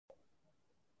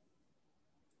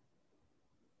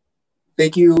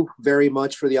Thank you very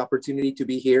much for the opportunity to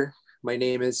be here. My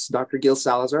name is Dr. Gil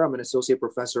Salazar. I'm an associate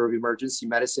professor of emergency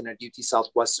medicine at UT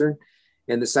Southwestern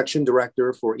and the section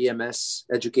director for EMS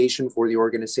education for the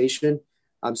organization.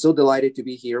 I'm so delighted to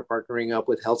be here partnering up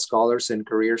with Health Scholars and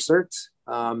Career Cert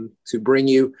to bring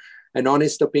you an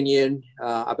honest opinion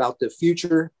about the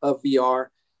future of VR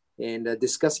and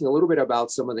discussing a little bit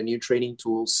about some of the new training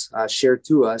tools shared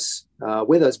to us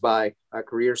with us by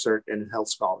Career Cert and Health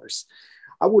Scholars.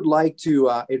 I would like to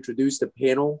introduce the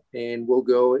panel, and we'll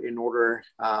go in order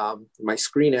my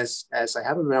screen as I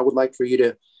have them. And I would like for you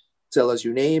to tell us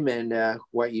your name and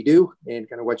what you do and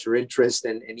kind of what your interest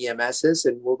in EMS is,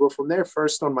 and we'll go from there.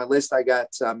 First on my list, I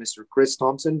got Mr. Chris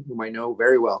Thompson, whom I know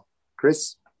very well.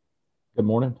 Chris? Good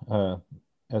morning.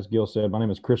 As Gil said, my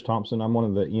name is Chris Thompson. I'm one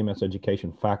of the EMS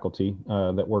education faculty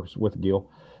that works with Gil.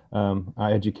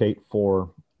 I educate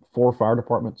for 4 fire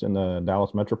departments in the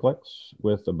Dallas Metroplex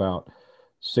with about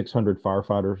 600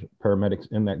 firefighters,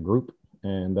 paramedics in that group,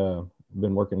 and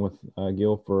been working with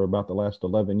Gil for about the last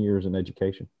 11 years in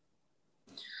education.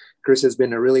 Chris has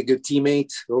been a really good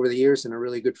teammate over the years and a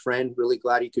really good friend. Really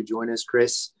glad you could join us,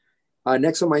 Chris.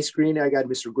 Next on my screen, I got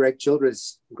Mr. Greg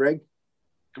Childress. Greg?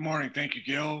 Good morning. Thank you,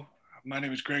 Gil. My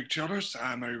name is Greg Childress.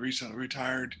 I'm a recently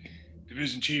retired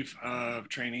Division Chief of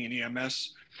Training in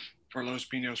EMS for Los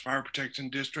Pinos Fire Protection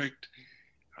District.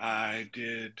 I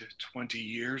did 20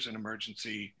 years in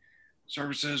emergency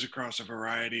services across a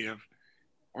variety of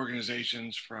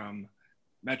organizations from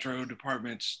metro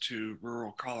departments to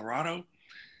rural Colorado.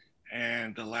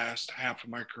 And the last half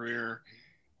of my career,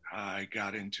 I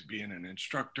got into being an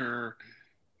instructor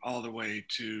all the way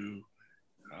to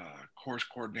course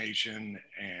coordination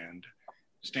and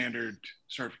standard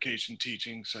certification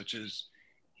teaching such as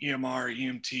EMR,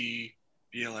 EMT,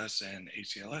 BLS, and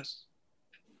ACLS.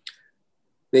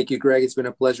 Thank you, Greg. It's been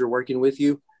a pleasure working with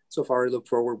you. So far, I look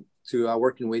forward to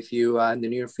working with you in the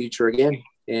near future again.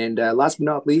 And last but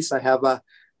not least, I have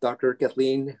Dr.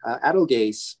 Kathleen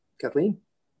Adelgaze. Kathleen?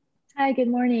 Hi, good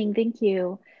morning. Thank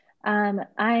you. I'm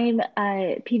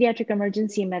a pediatric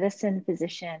emergency medicine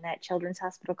physician at Children's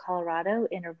Hospital Colorado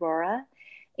in Aurora,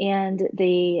 and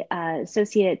the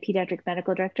associate pediatric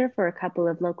medical director for a couple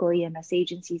of local EMS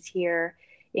agencies here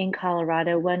in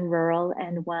Colorado, one rural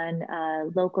and one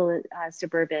local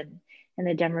suburban in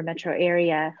the Denver metro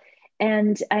area.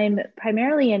 And I'm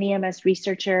primarily an EMS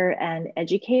researcher and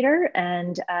educator,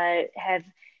 and have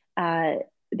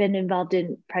been involved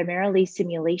in primarily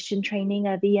simulation training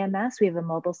of EMS. We have a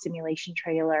mobile simulation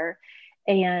trailer,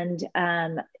 and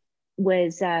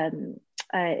was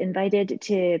invited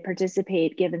to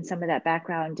participate, given some of that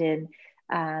background in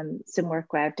some work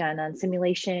I've done on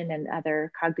simulation and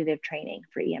other cognitive training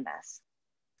for EMS.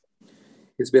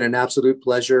 It's been an absolute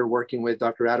pleasure working with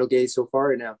Dr. Adelgaze so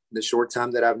far. And the short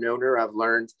time that I've known her, I've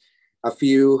learned a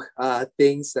few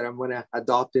things that I'm going to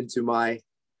adopt into my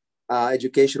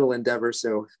educational endeavor.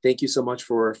 So thank you so much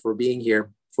for being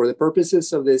here. For the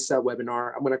purposes of this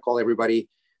webinar, I'm going to call everybody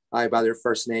by their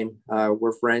first name.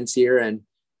 We're friends here, and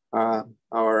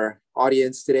our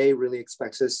audience today really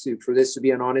expects us for this to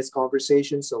be an honest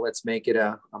conversation. So let's make it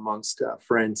amongst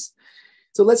friends.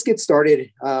 So let's get started.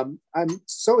 I'm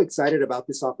so excited about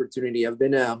this opportunity. I've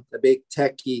been a big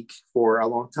tech geek for a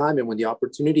long time. And when the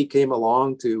opportunity came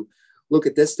along to look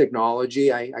at this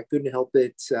technology, I couldn't help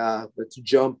it but to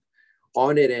jump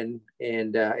on it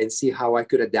and see how I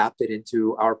could adapt it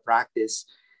into our practice.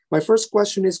 My first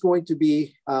question is going to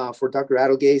be for Dr.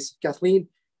 Adelgaze. Kathleen,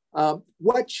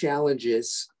 what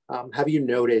challenges have you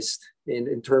noticed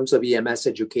in terms of EMS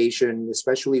education,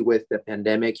 especially with the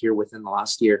pandemic here within the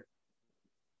last year?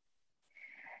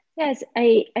 Yes,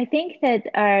 I think that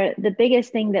the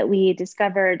biggest thing that we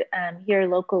discovered here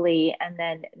locally and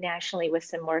then nationally with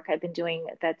some work I've been doing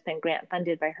that's been grant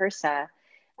funded by HRSA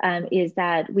is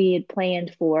that we had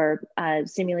planned for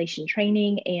simulation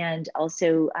training and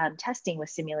also testing with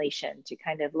simulation to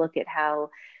kind of look at how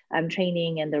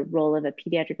training and the role of a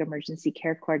pediatric emergency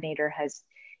care coordinator has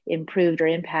improved or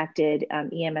impacted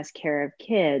EMS care of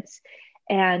kids.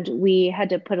 And we had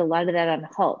to put a lot of that on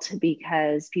halt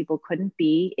because people couldn't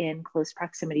be in close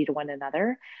proximity to one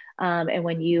another. And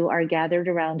when you are gathered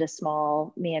around a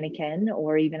small mannequin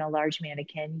or even a large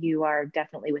mannequin, you are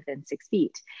definitely within 6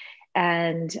 feet.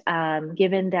 And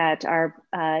given that our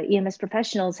EMS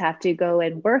professionals have to go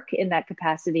and work in that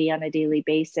capacity on a daily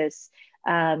basis,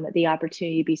 the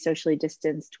opportunity to be socially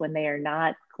distanced when they are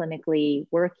not clinically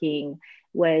working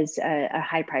was a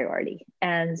high priority.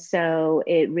 And so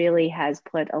it really has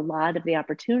put a lot of the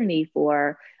opportunity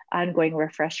for ongoing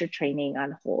refresher training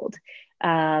on hold.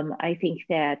 I think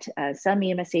that some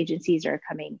EMS agencies are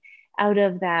coming out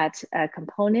of that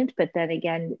component, but then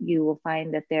again, you will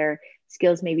find that their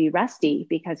skills may be rusty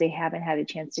because they haven't had a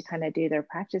chance to kind of do their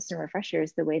practice and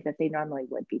refreshers the way that they normally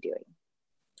would be doing.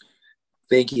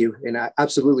 Thank you. And I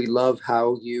absolutely love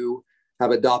how you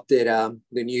have adopted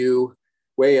the new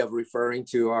way of referring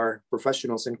to our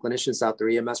professionals and clinicians out there,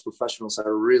 EMS professionals. I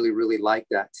really, really like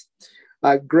that.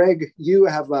 Greg, you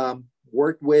have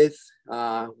worked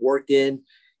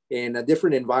in a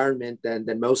different environment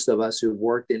than most of us who've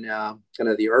worked in kind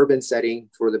of the urban setting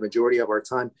for the majority of our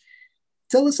time.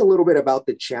 Tell us a little bit about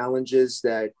the challenges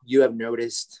that you have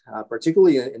noticed,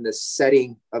 particularly in the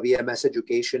setting of EMS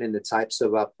education and the types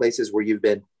of places where you've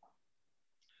been.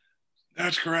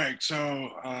 That's correct.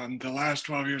 So the last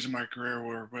 12 years of my career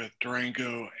were with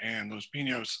Durango and Los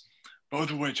Pinos,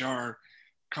 both of which are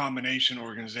combination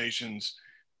organizations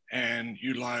and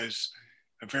utilize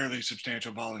a fairly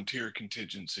substantial volunteer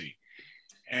contingency.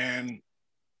 And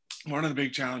one of the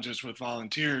big challenges with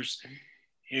volunteers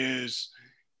is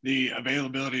the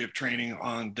availability of training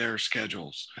on their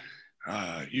schedules.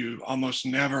 You almost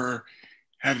never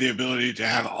have the ability to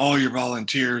have all your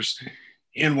volunteers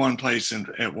in one place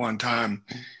at one time.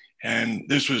 And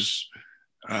this was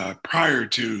prior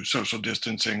to social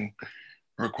distancing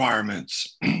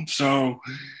requirements. So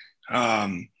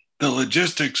the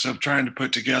logistics of trying to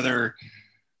put together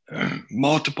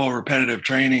multiple repetitive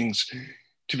trainings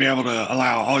to be able to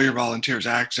allow all your volunteers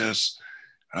access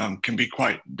can be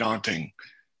quite daunting,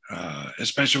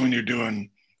 especially when you're doing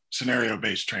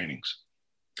scenario-based trainings.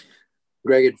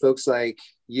 Greg, and folks like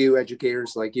you,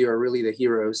 educators like you, are really the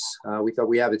heroes. We thought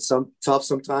we have it tough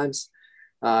sometimes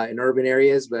in urban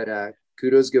areas, but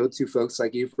kudos go to folks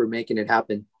like you for making it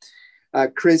happen.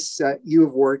 Chris, you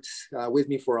have worked with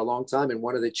me for a long time, and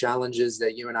one of the challenges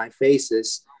that you and I face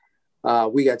is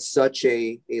we got such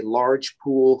a large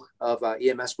pool of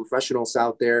EMS professionals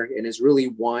out there, and it's really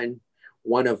one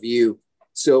of you.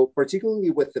 So particularly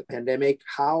with the pandemic,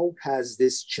 how has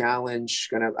this challenge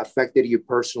kind of affected you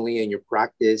personally and your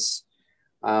practice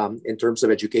in terms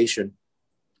of education?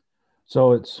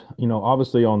 So it's,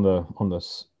 obviously on the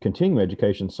continuing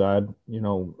education side,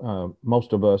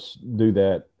 most of us do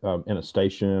that in a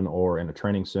station or in a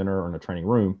training center or in a training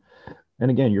room.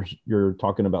 And again, you're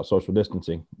talking about social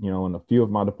distancing. In a few of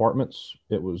my departments,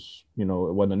 it was, it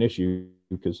wasn't an issue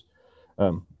because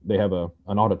they have an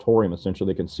auditorium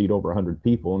essentially that can seat over 100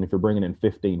 people. And if you're bringing in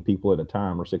 15 people at a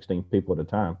time or 16 people at a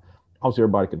time, obviously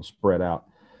everybody can spread out.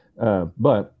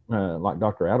 But like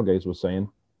Dr. Adelgaze was saying,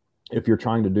 if you're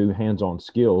trying to do hands-on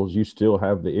skills, you still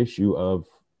have the issue of,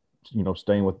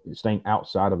 staying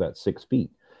outside of that 6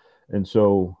 feet. And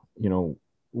so,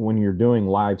 when you're doing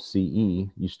live CE,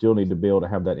 you still need to be able to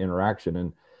have that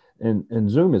interaction.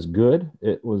 And Zoom is good.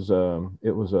 It was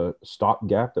a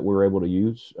stopgap that we were able to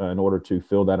use in order to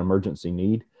fill that emergency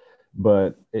need,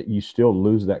 but you still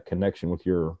lose that connection with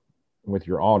your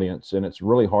audience, and it's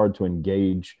really hard to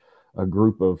engage a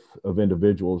group of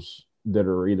individuals that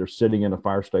are either sitting in a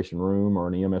fire station room or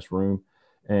an EMS room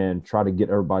and try to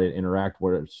get everybody to interact.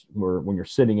 Where when you're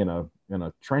sitting in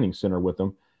a training center with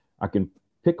them, I can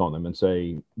pick on them and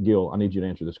say, Gil, I need you to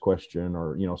answer this question,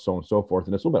 or, so on and so forth.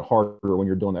 And it's a little bit harder when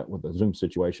you're doing that with a Zoom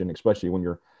situation, especially when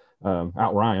you're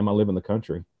out where I am. I live in the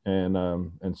country,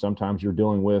 and sometimes you're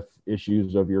dealing with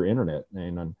issues of your internet.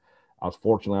 And I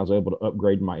was able to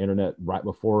upgrade my internet right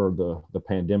before the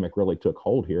pandemic really took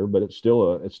hold here, but it's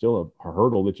still a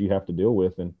hurdle that you have to deal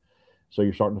with. And so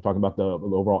you're starting to talk about the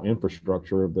overall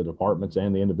infrastructure of the departments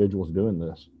and the individuals doing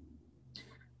this.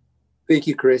 Thank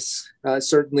you, Chris.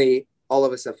 Certainly, all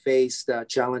of us have faced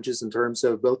challenges in terms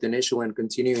of both initial and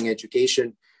continuing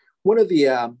education. One of the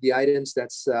items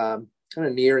that's kind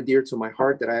of near and dear to my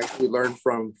heart that I actually learned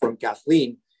from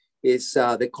Kathleen is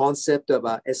the concept of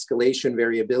escalation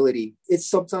variability. It's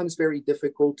sometimes very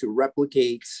difficult to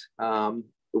replicate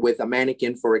with a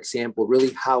mannequin, for example,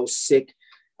 really how sick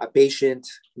a patient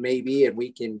may be, and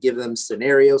we can give them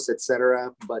scenarios,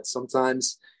 etc. But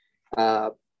sometimes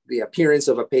the appearance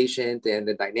of a patient and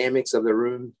the dynamics of the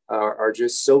room are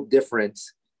just so different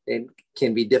and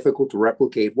can be difficult to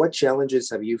replicate. What challenges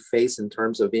have you faced in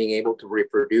terms of being able to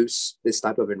reproduce this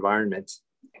type of environment?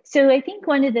 So I think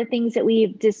one of the things that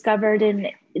we've discovered, and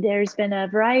there's been a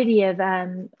variety of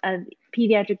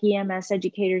pediatric EMS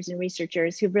educators and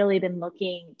researchers who've really been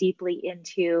looking deeply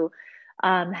into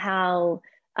how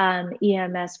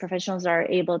EMS professionals are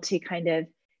able to kind of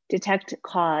detect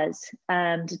cause,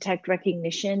 detect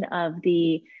recognition of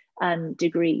the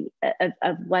degree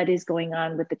of what is going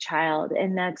on with the child.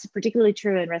 And that's particularly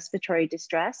true in respiratory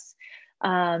distress.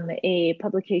 A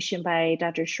publication by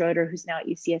Dr. Schroeder, who's now at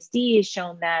UCSD, has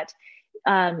shown that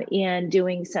and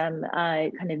doing some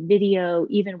kind of video,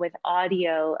 even with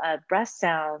audio breath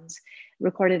sounds,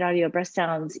 recorded audio breath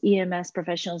sounds, EMS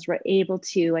professionals were able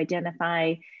to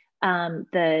identify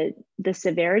the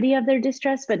severity of their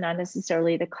distress, but not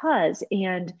necessarily the cause.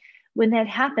 And when that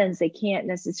happens, they can't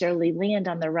necessarily land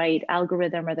on the right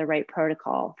algorithm or the right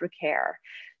protocol for care.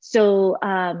 So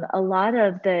a lot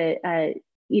of the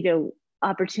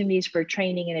opportunities for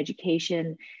training and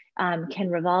education can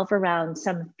revolve around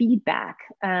some feedback.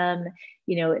 Getting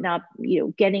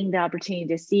the opportunity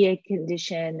to see a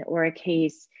condition or a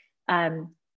case, and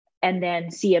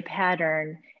then see a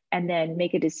pattern, and then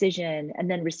make a decision,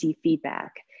 and then receive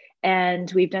feedback.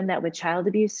 And we've done that with child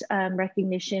abuse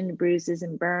recognition, bruises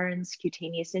and burns,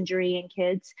 cutaneous injury in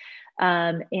kids,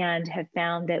 and have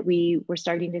found that we were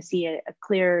starting to see a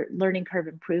clear learning curve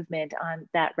improvement on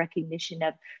that recognition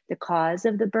of the cause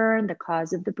of the burn, the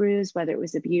cause of the bruise, whether it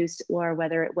was abuse or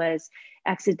whether it was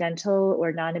accidental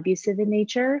or non-abusive in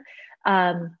nature.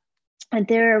 And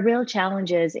there are real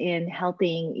challenges in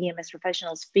helping EMS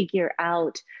professionals figure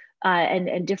out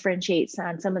and differentiate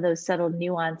on some of those subtle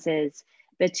nuances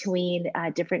between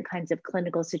different kinds of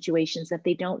clinical situations that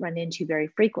they don't run into very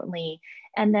frequently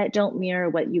and that don't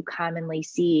mirror what you commonly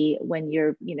see when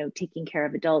you're taking care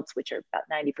of adults, which are about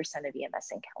 90% of EMS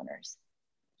encounters.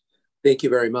 Thank you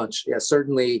very much. Yeah,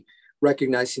 certainly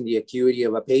recognizing the acuity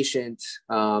of a patient,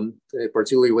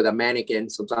 particularly with a mannequin,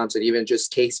 sometimes it even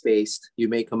just case-based, you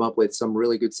may come up with some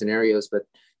really good scenarios, but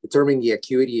determining the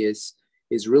acuity is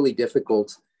really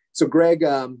difficult. So Greg,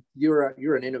 you're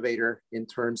an innovator in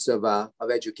terms of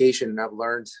education, and I've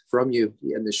learned from you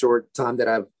in the short time that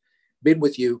I've been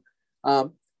with you.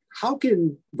 How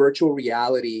can virtual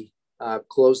reality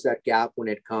close that gap when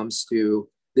it comes to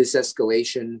this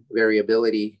escalation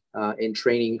variability in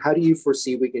training? How do you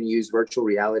foresee we can use virtual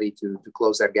reality to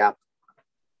close that gap?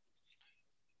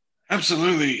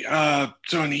 Absolutely.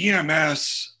 So in the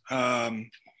EMS,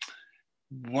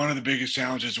 one of the biggest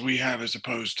challenges we have as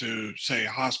opposed to, say,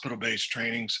 hospital-based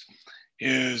trainings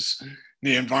is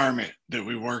the environment that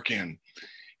we work in.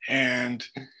 And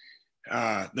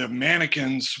the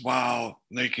mannequins, while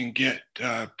they can get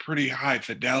pretty high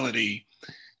fidelity,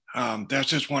 that's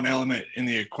just one element in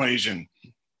the equation.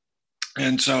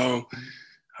 And so,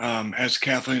 as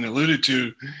Kathleen alluded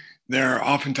to, there are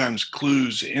oftentimes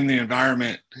clues in the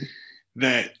environment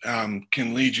that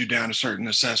can lead you down a certain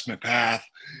assessment path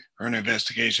or an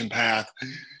investigation path.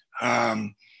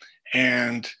 And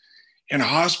in a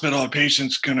hospital, a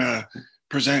patient's gonna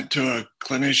present to a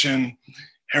clinician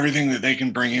everything that they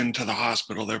can bring into the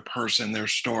hospital, their person, their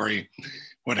story,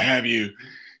 what have you.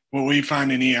 What we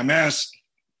find in EMS,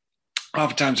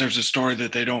 oftentimes there's a story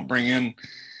that they don't bring in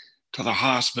to the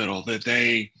hospital, that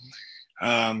they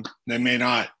may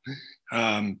not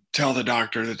tell the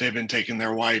doctor that they've been taking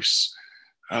their wife's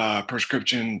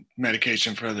prescription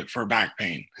medication for back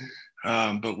pain.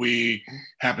 But we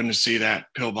happen to see that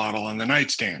pill bottle on the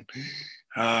nightstand.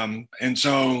 And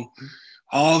so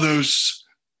all those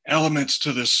elements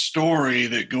to the story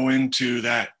that go into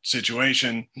that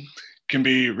situation can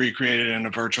be recreated in a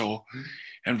virtual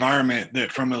environment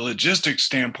that, from a logistics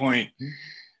standpoint,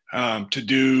 to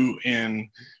do in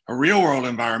a real world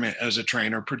environment as a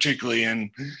trainer, particularly in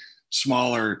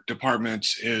smaller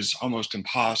departments, is almost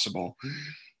impossible.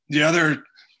 The other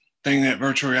thing that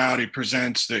virtual reality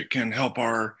presents that can help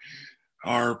our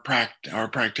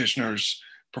practitioners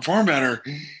perform better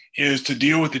is to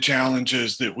deal with the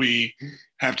challenges that we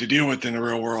have to deal with in the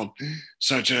real world,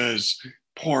 such as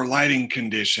poor lighting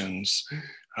conditions,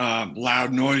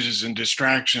 loud noises and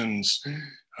distractions,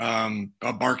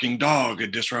 a barking dog, a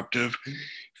disruptive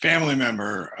family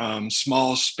member,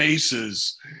 small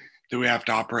spaces that we have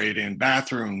to operate in,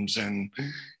 bathrooms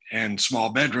and small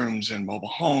bedrooms and mobile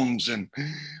homes and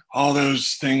all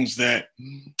those things that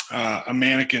a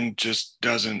mannequin just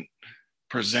doesn't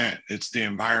present. It's the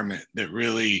environment that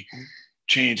really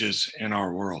changes in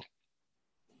our world.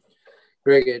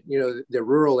 Greg, the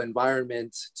rural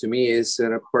environment to me is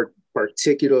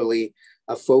particularly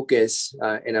a focus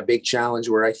and a big challenge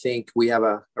where I think we have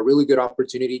a really good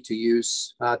opportunity to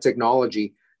use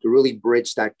technology to really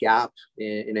bridge that gap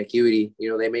in acuity.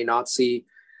 They may not see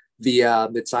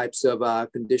the types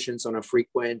of conditions on a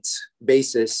frequent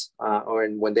basis, or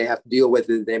when they have to deal with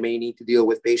it, they may need to deal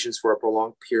with patients for a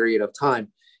prolonged period of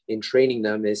time. In training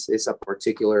them is a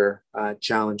particular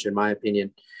challenge, in my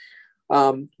opinion.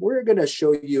 We're going to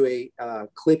show you a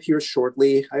clip here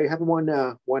shortly. I have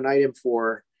one item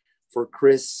for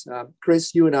Chris.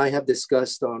 Chris, you and I have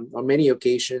discussed on many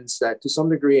occasions that to some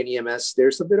degree in EMS,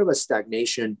 there's a bit of a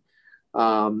stagnation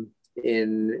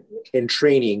in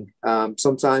training,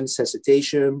 sometimes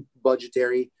hesitation,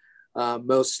 budgetary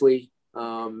mostly.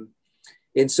 And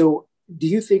so do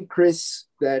you think, Chris,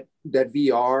 that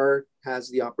VR has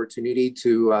the opportunity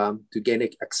to gain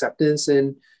acceptance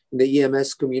in the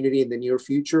EMS community in the near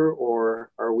future,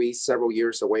 or are we several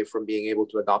years away from being able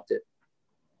to adopt it?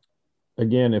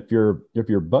 Again, if your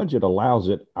budget allows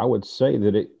it, I would say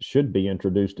that it should be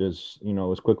introduced as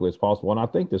quickly as possible. And I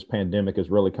think this pandemic has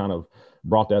really kind of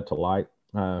brought that to light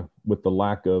with the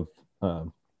lack of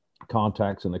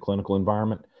contacts in the clinical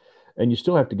environment. And you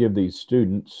still have to give these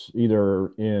students,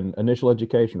 either in initial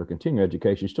education or continuing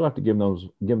education, you still have to give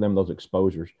them those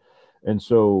exposures. And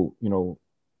so,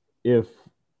 if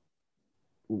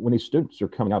when these students are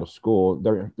coming out of school,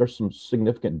 there's some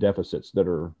significant deficits that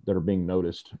are being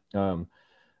noticed. And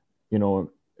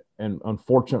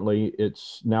unfortunately,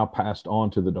 it's now passed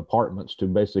on to the departments to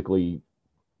basically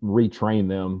retrain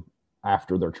them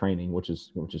after their training, which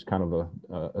is kind of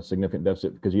a significant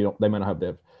deficit, because they may not have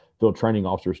the field training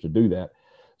officers to do that.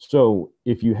 So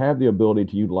if you have the ability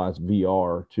to utilize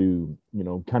VR to,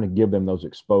 kind of give them those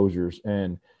exposures,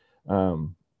 and,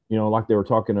 like they were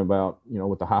talking about,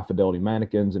 with the high fidelity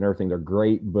mannequins and everything, they're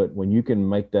great. But when you can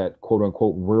make that quote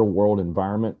unquote real world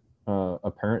environment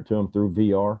apparent to them through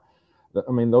VR,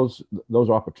 I mean, those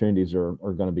opportunities are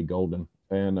going to be golden.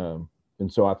 And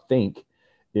so I think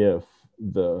if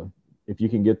you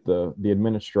can get the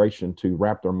administration to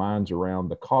wrap their minds around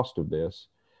the cost of this,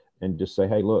 and just say,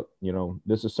 hey, look,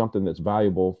 this is something that's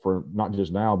valuable for not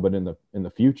just now, but in the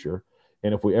future.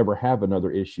 And if we ever have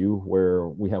another issue where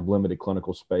we have limited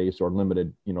clinical space or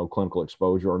limited, clinical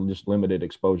exposure, or just limited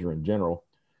exposure in general,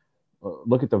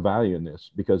 look at the value in this.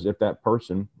 Because if that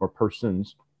person or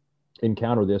persons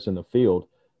encounter this in the field,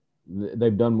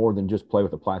 they've done more than just play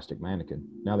with a plastic mannequin.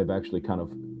 Now they've actually kind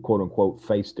of quote unquote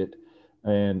faced it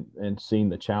and seen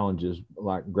the challenges,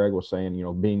 like Greg was saying,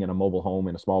 being in a mobile home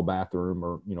in a small bathroom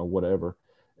or, whatever,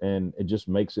 and it just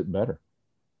makes it better.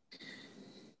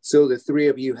 So the three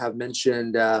of you have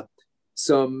mentioned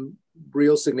some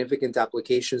real significant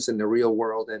applications in the real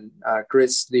world. And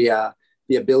Chris, the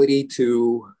ability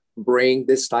to bring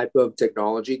this type of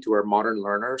technology to our modern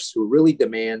learners who really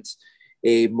demand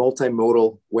a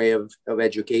multimodal way of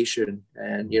education,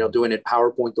 and doing it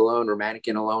PowerPoint alone or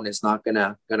mannequin alone is not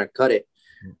gonna cut it.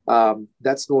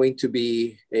 That's going to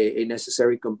be a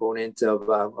necessary component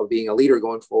of being a leader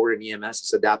going forward in EMS,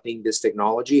 is adapting this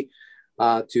technology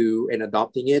and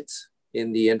adopting it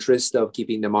in the interest of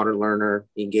keeping the modern learner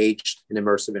engaged in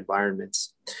immersive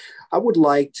environments. I would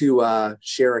like to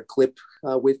share a clip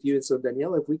with you. So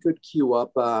Danielle, if we could cue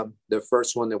up the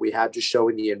first one that we had, just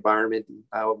showing the environment,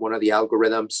 one of the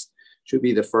algorithms should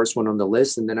be the first one on the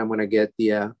list, and then I'm going to get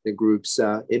the group's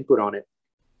input on it.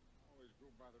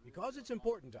 Because it's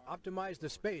important to optimize the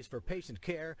space for patient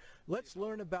care, let's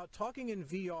learn about talking in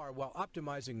VR while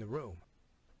optimizing the room.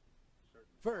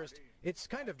 First, it's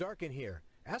kind of dark in here.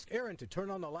 Ask Aaron to turn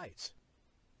on the lights.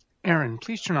 Aaron,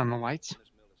 please turn on the lights.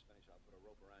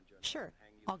 Sure,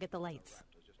 I'll get the lights.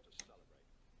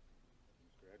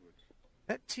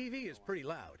 That TV is pretty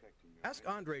loud. Ask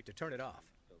Andre to turn it off.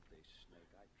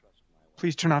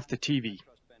 Please turn off the TV.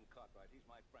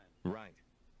 Right.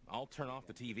 I'll turn off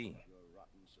the TV.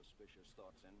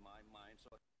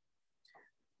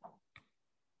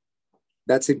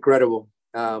 That's incredible.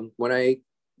 When I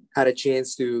had a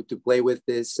chance to play with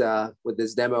this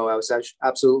demo, I was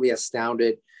absolutely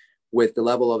astounded with the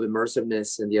level of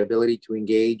immersiveness and the ability to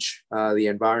engage the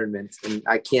environment. And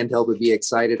I can't help but be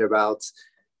excited about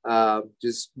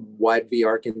just what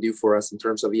VR can do for us in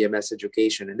terms of EMS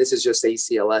education. And this is just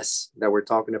ACLS that we're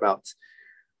talking about.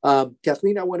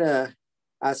 Kathleen, I want to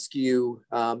ask you,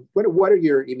 what are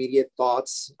your immediate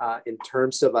thoughts in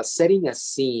terms of setting a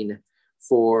scene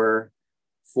for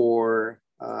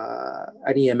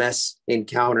an EMS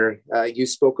encounter? You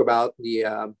spoke about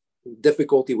the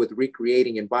difficulty with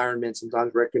recreating environments,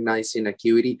 sometimes recognizing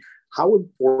acuity. How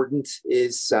important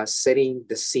is setting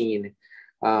the scene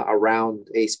around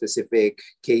a specific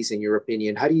case, in your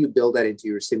opinion? How do you build that into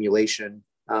your simulation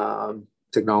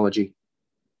technology?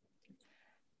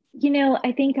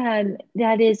 I think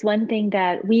that is one thing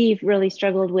that we've really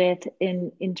struggled with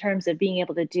in terms of being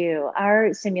able to do.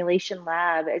 Our simulation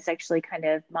lab is actually kind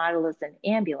of modeled as an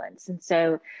ambulance. And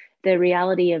so the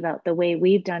reality about the way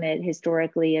we've done it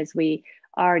historically is we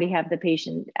already have the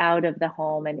patient out of the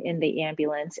home and in the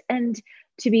ambulance. And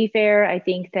to be fair, I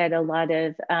think that a lot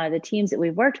of the teams that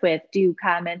we've worked with do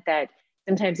comment that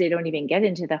sometimes they don't even get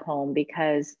into the home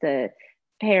because the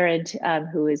parent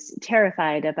who is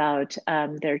terrified about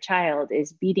their child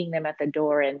is beating them at the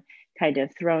door and kind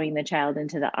of throwing the child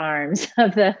into the arms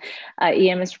of the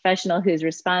EMS professional who's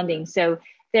responding. So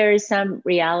there is some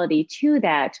reality to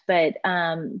that, but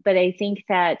I think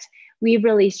that we've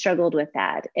really struggled with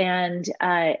that. And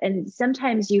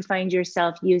sometimes you find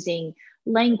yourself using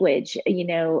language,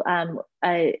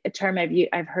 a term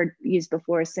I've heard used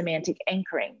before, semantic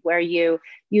anchoring, where you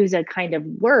use a kind of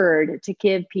word to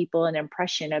give people an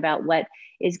impression about what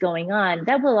is going on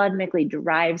that will automatically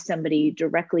drive somebody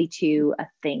directly to a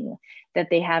thing that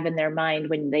they have in their mind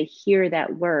when they hear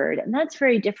that word. And that's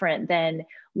very different than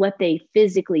what they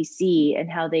physically see and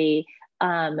how they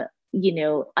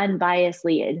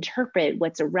unbiasedly interpret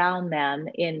what's around them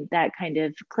in that kind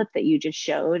of clip that you just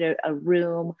showed, a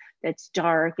room that's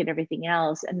dark and everything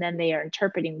else. And then they are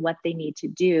interpreting what they need to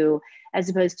do, as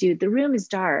opposed to the room is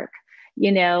dark,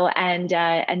 and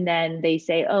then they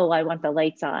say, oh, I want the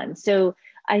lights on. So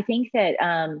I think that,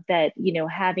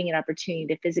 having an opportunity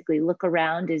to physically look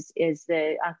around is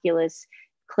the Oculus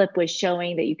clip was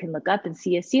showing, that you can look up and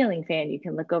see a ceiling fan. You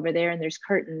can look over there and there's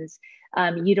curtains.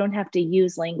 You don't have to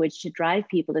use language to drive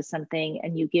people to something,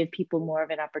 and you give people more of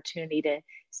an opportunity to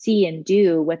see and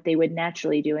do what they would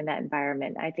naturally do in that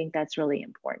environment. I think that's really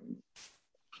important.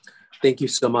 Thank you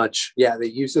so much. Yeah, the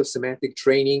use of semantic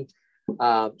training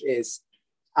is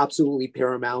absolutely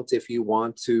paramount if you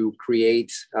want to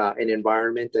create an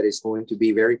environment that is going to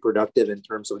be very productive in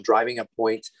terms of driving a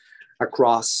point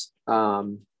across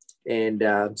and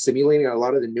simulating a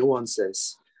lot of the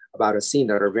nuances about a scene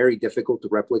that are very difficult to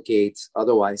replicate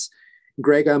otherwise.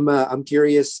 Greg, I'm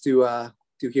curious to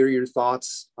hear your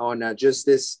thoughts on just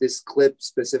this clip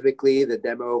specifically, the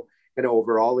demo, and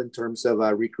overall in terms of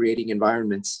recreating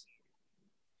environments.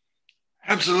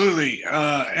 Absolutely,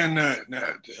 and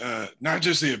not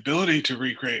just the ability to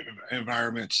recreate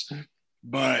environments,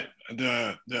 but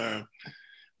the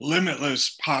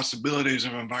limitless possibilities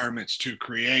of environments to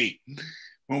create.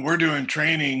 When we're doing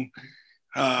training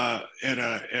at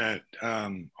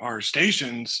our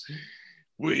stations,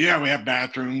 we have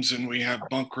bathrooms and we have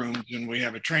bunk rooms and we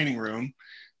have a training room,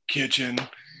 kitchen,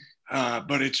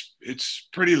 but it's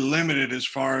pretty limited as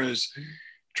far as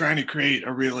trying to create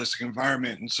a realistic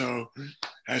environment. And so,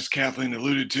 as Kathleen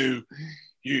alluded to,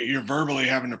 you're verbally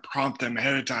having to prompt them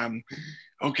ahead of time.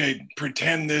 Okay,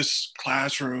 pretend this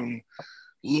classroom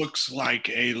looks like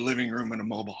a living room in a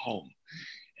mobile home.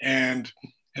 And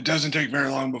it doesn't take very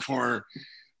long before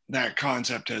that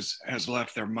concept has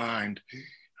left their mind.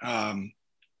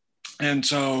 And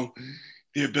so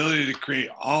the ability to create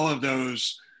all of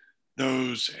those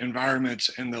environments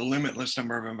and the limitless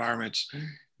number of environments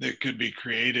that could be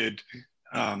created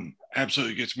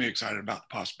absolutely gets me excited about the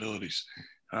possibilities,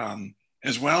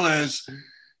 as well as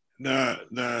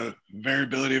the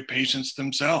variability of patients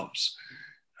themselves.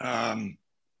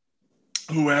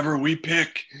 Whoever we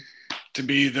pick to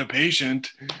be the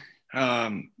patient,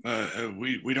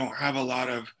 we don't have a lot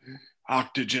of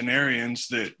octogenarians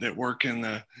that work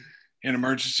in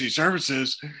emergency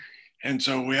services. And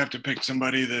so we have to pick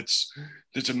somebody that's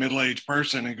a middle-aged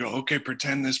person and go, okay,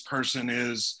 pretend this person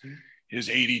is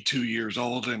 82 years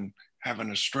old and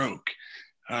having a stroke.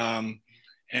 And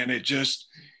it just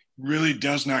really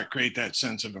does not create that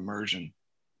sense of immersion.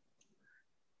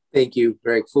 Thank you,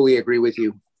 Greg. Fully agree with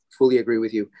you.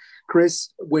 Chris,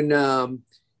 when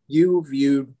you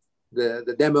viewed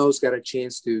the demos, got a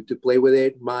chance to play with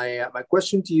it, my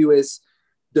question to you is,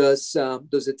 does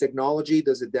the technology,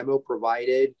 does the demo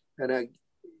provided, and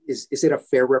is it a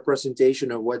fair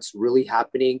representation of what's really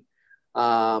happening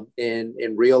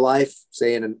in real life,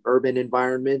 say in an urban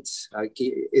environment?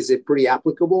 Is it pretty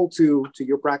applicable to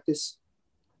your practice?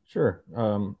 Sure.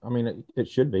 I mean, it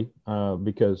should be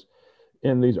because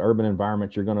in these urban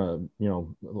environments, you're going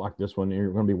to, like this one,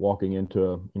 you're going to be walking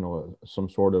into, some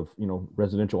sort of,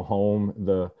 residential home.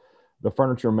 The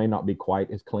furniture may not be quite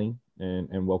as clean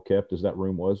and well kept as that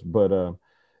room was, but,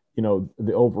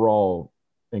 the overall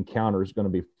encounter is going to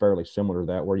be fairly similar to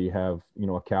that, where you have,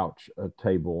 a couch, a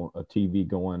table, a TV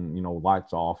going,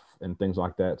 lights off and things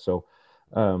like that. So,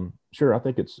 sure, I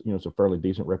think it's, it's a fairly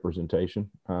decent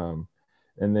representation. And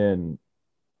then,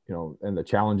 and the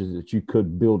challenges that you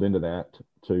could build into that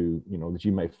to, that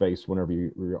you may face whenever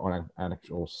you're on an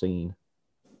actual scene.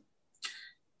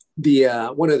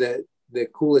 One of the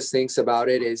coolest things about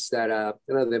it is that,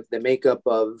 the makeup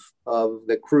of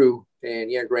the crew, and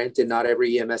granted, not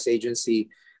every EMS agency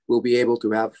will be able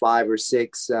to have 5 or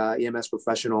 6 EMS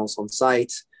professionals on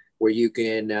site, where you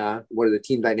can, where the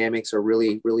team dynamics are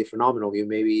really, really phenomenal. You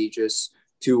maybe just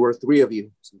 2 or 3 of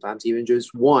you, sometimes even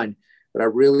just 1. But I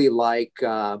really like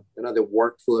another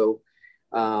workflow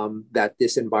that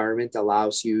this environment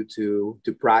allows you to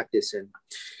practice in.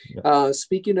 Yeah.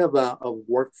 Speaking of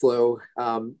workflow,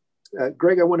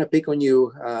 Greg, I want to pick on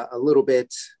you a little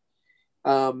bit.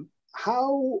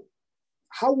 how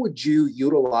would you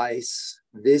utilize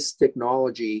this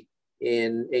technology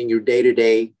in your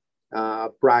day-to-day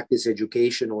practice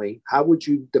educationally? How would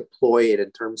you deploy it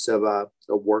in terms of a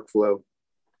workflow?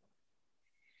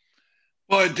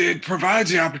 Well, it provides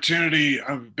the opportunity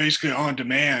of basically on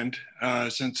demand,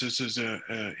 since this is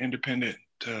a independent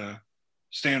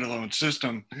standalone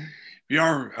system.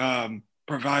 VR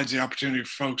provides the opportunity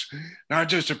for folks not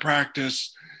just to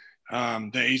practice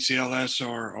the ACLS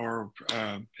or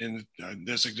in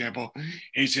this example,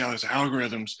 ACLS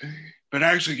algorithms, but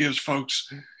actually gives folks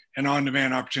an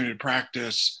on-demand opportunity to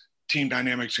practice team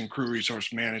dynamics and crew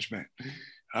resource management.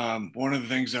 One of the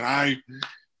things that I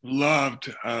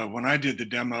loved when I did the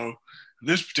demo of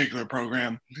this particular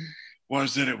program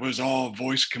was that it was all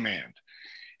voice command.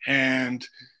 And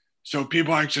so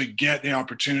people actually get the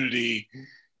opportunity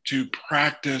to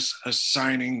practice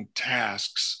assigning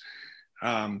tasks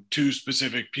to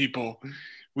specific people.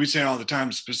 We say all the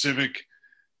time, specific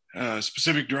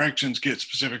directions get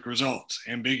specific results.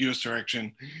 Ambiguous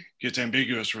direction gets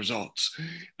ambiguous results.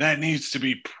 That needs to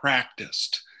be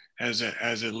practiced as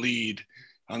a lead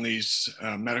on these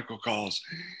medical calls.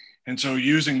 And so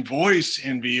using voice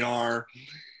in VR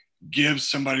gives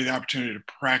somebody the opportunity to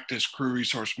practice crew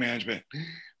resource management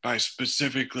by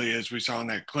specifically, as we saw in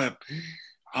that clip,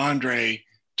 Andre,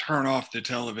 turn off the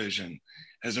television,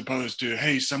 as opposed to,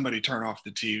 hey, somebody turn off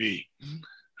the TV.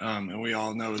 And we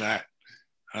all know that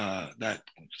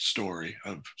story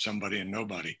of somebody and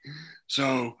nobody.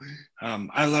 So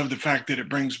I love the fact that it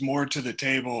brings more to the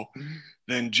table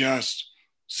than just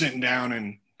sitting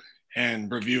down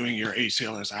and reviewing your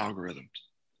ACLS algorithms.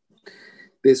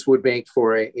 This would make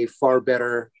for a far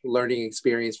better learning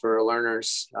experience for our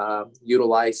learners,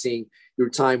 utilizing your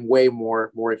time way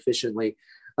more efficiently.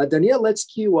 Danielle, let's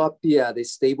cue up the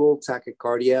stable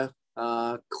tachycardia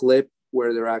clip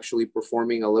where they're actually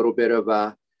performing a little bit of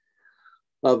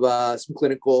some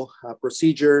clinical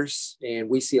procedures, and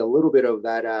we see a little bit of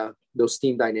that those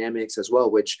team dynamics as well,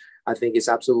 which I think is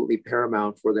absolutely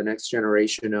paramount for the next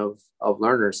generation of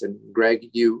learners. And Greg,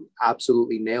 you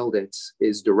absolutely nailed it.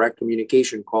 Is direct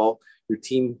communication, call your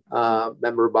team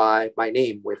member by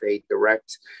name with a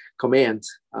direct command,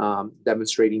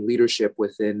 demonstrating leadership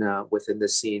within the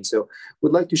scene. So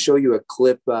we'd like to show you a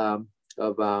clip of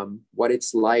what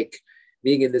it's like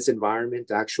being in this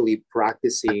environment, actually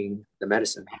practicing the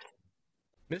medicine.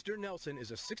 Mr. Nelson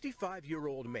is a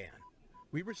 65-year-old man.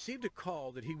 We received a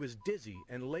call that he was dizzy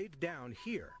and laid down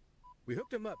here. We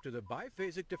hooked him up to the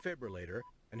biphasic defibrillator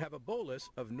and have a bolus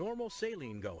of normal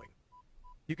saline going.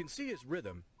 You can see his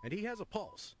rhythm, and he has a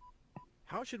pulse.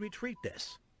 How should we treat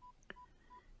this?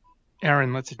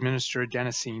 Aaron, let's administer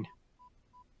adenosine.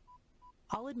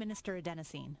 I'll administer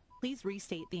adenosine. Please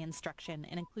restate the instruction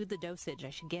and include the dosage I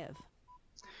should give.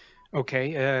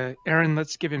 Okay, Aaron,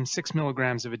 let's give him 6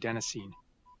 milligrams of adenosine.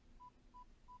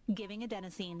 Giving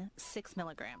adenosine 6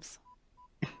 milligrams.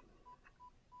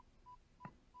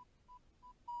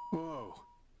 Whoa.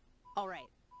 All right,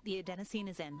 the adenosine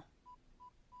is in.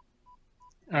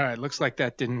 All right, looks like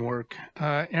that didn't work.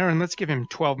 Aaron, let's give him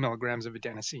 12 milligrams of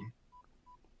adenosine.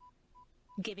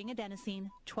 Giving adenosine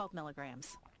 12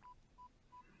 milligrams.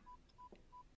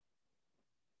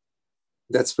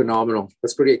 That's phenomenal.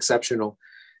 That's pretty exceptional.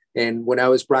 And when I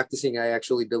was practicing, I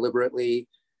actually deliberately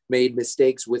made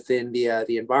mistakes within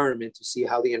the environment to see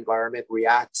how the environment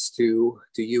reacts to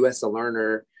you as a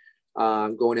learner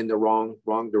going in the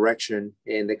wrong direction.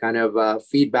 And the kind of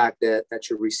feedback that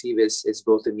you receive is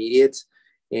both immediate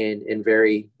and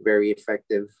very, very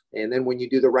effective. And then when you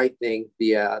do the right thing,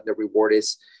 the reward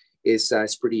is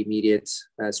pretty immediate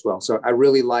as well. So I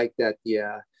really like that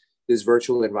this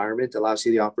virtual environment allows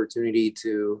you the opportunity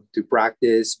to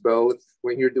practice both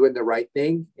when you're doing the right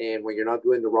thing and when you're not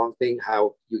doing the wrong thing,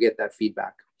 how you get that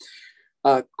feedback.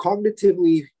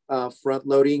 Cognitively front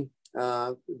loading,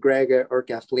 Greg or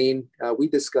Kathleen, we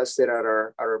discussed it at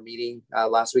our meeting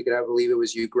last week, and I believe it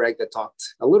was you, Greg, that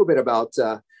talked a little bit about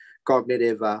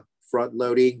cognitive front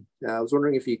loading. I was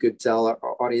wondering if you could tell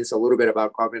our audience a little bit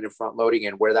about cognitive front loading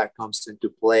and where that comes into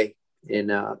play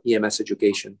in EMS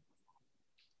education.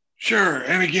 Sure,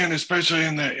 and again, especially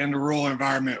in the rural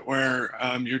environment where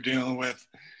you're dealing with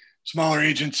smaller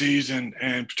agencies and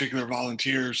particular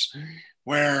volunteers,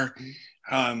 where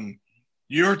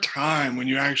your time, when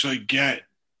you actually get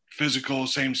physical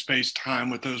same space time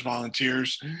with those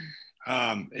volunteers,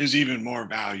 is even more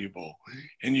valuable.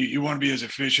 And you want to be as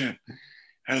efficient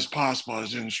as possible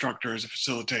as an instructor, as a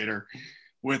facilitator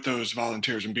with those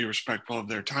volunteers, and be respectful of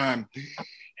their time.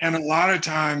 And a lot of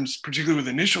times, particularly with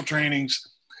initial trainings,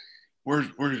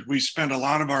 we spend a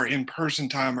lot of our in-person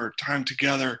time or time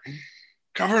together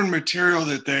covering material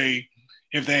that they,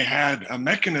 if they had a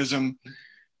mechanism,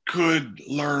 could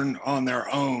learn on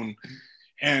their own,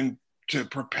 and to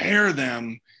prepare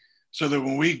them so that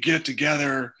when we get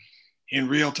together in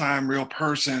real time, real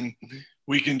person,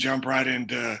 we can jump right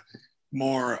into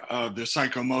more of the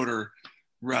psychomotor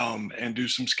realm and do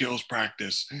some skills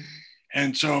practice.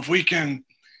 And so if we can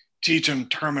teach them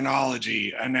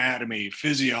terminology, anatomy,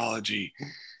 physiology,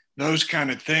 those kind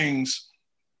of things,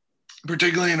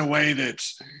 particularly in a way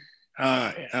that's,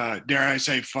 dare I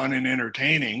say, fun and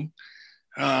entertaining,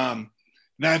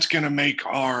 that's going to make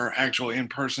our actual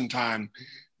in-person time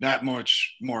that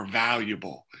much more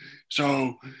valuable.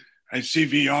 So I see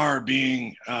VR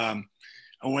being a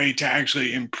way to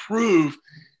actually improve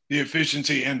the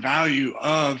efficiency and value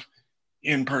of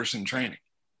in-person training.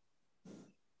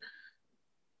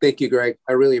 Thank you, Greg.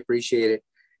 I really appreciate it.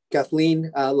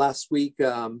 Kathleen, last week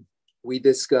we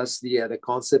discussed the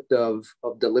concept of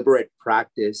deliberate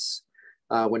practice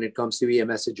when it comes to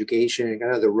EMS education and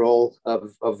kind of the role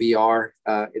of VR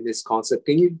in this concept.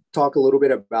 Can you talk a little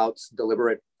bit about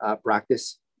deliberate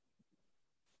practice?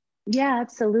 Yeah,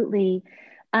 absolutely.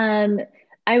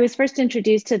 I was first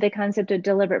introduced to the concept of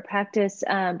deliberate practice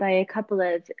by a couple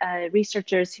of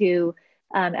researchers who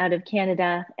out of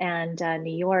Canada and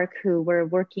New York, who were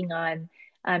working on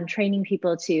training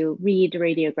people to read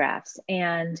radiographs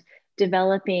and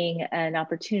developing an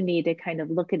opportunity to kind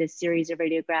of look at a series of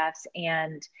radiographs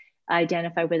and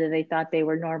identify whether they thought they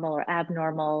were normal or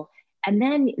abnormal. And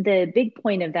then the big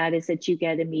point of that is that you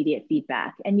get immediate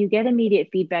feedback, and you get immediate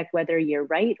feedback whether you're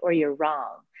right or you're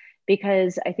wrong.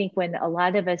 Because I think when a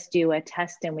lot of us do a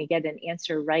test and we get an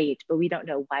answer right, but we don't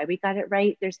know why we got it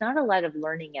right, there's not a lot of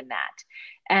learning in that.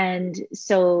 And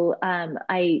so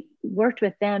I worked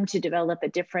with them to develop a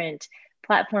different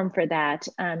platform for that.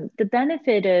 The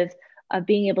benefit of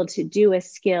being able to do a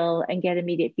skill and get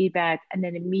immediate feedback and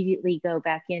then immediately go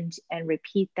back in and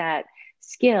repeat that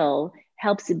skill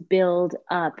helps build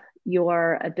up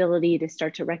your ability to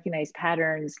start to recognize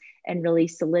patterns and really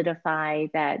solidify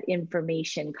that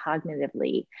information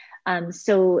cognitively.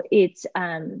 So it's,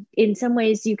 in some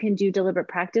ways you can do deliberate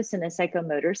practice in a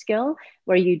psychomotor skill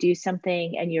where you do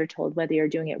something and you're told whether you're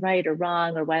doing it right or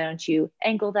wrong, or why don't you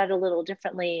angle that a little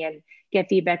differently and get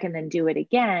feedback and then do it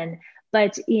again.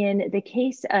 But in the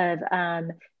case of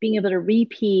being able to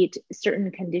repeat certain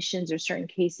conditions or certain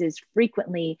cases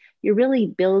frequently, you're really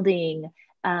building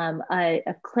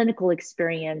a clinical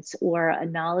experience or a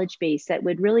knowledge base that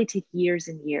would really take years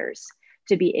and years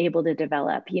to be able to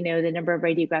develop. You know, the number of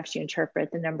radiographs you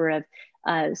interpret, the number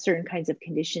of certain kinds of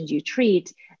conditions you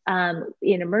treat in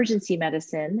emergency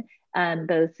medicine,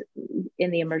 both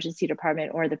in the emergency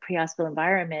department or the pre-hospital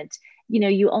environment, you know,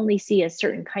 you only see a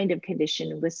certain kind of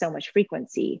condition with so much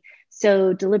frequency.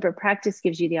 So deliberate practice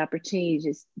gives you the opportunity to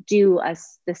just do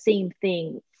the same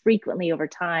thing frequently over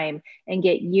time and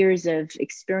get years of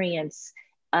experience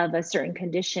of a certain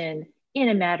condition in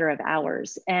a matter of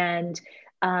hours. And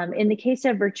in the case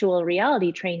of virtual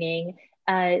reality training,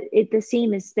 the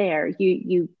same is there.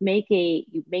 You make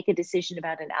a decision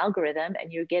about an algorithm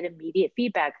and you get immediate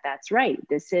feedback. That's right.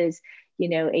 This is, you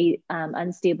know, a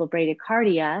unstable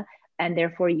bradycardia, and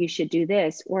therefore you should do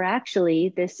this. Or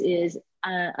actually, this is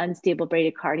unstable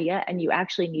bradycardia, and you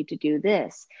actually need to do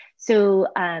this. So,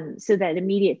 so that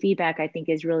immediate feedback, I think,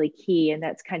 is really key, and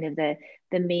that's kind of the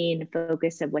main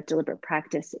focus of what deliberate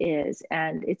practice is.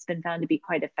 And it's been found to be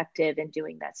quite effective in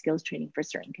doing that skills training for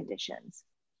certain conditions.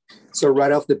 So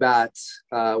right off the bat,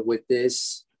 with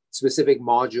this specific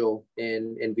module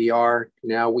in VR,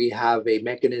 now we have a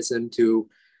mechanism to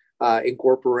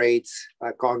incorporate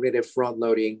cognitive front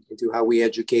loading into how we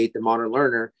educate the modern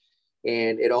learner.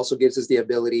 And it also gives us the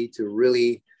ability to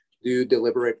really do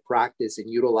deliberate practice and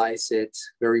utilize it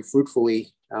very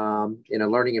fruitfully in a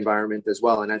learning environment as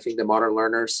well. And I think the modern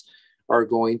learners are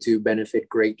going to benefit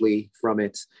greatly from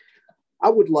it. I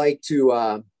would like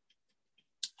to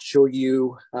show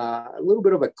you a little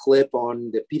bit of a clip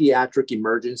on the pediatric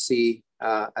emergency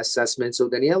assessment. So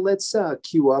Danielle, let's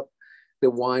cue up the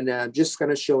one just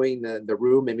kind of showing the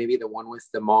room, and maybe the one with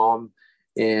the mom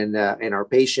and our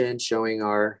patient, showing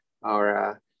our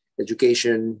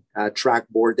education track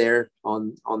board there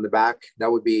on the back.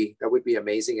 That would be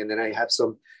amazing. And then I have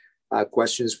some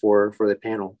questions for the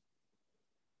panel.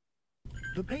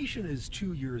 The patient is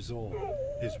 2 years old.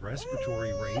 His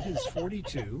respiratory rate is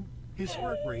 42. His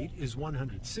heart rate is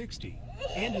 160,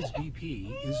 and his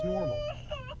BP is normal.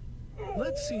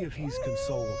 Let's see if he's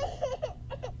consolable.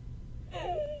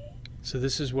 So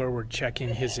this is where we're checking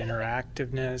his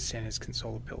interactiveness and his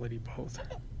consolability both.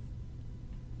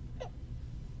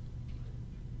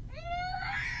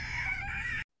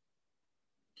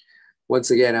 once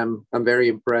again, I'm very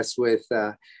impressed with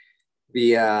the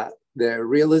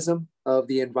realism of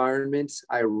the environment.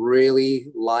 I really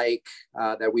like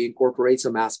that we incorporate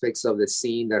some aspects of the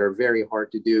scene that are very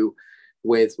hard to do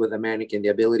with a mannequin. The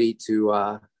ability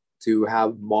to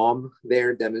have mom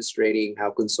there demonstrating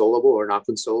how consolable or not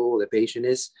consolable the patient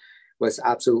is was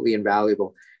absolutely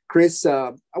invaluable. Chris,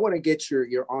 I want to get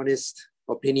your honest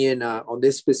opinion on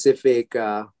this specific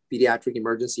pediatric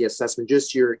emergency assessment,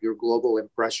 just your global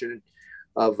impression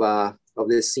of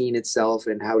this scene itself,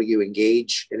 and how do you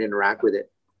engage and interact with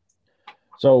it?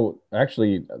 So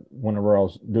actually, whenever I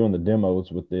was doing the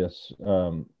demos with this,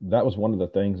 that was one of the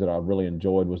things that I really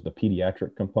enjoyed was the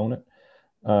pediatric component,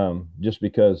 just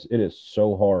because it is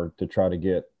so hard to try to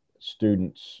get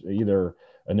students, either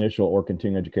initial or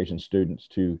continuing education students,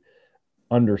 to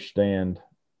understand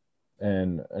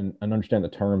and understand the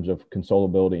terms of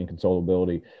consolability and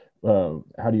consolability.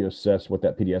 How do you assess what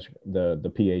that pediatric, the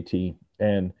PAT?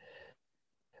 And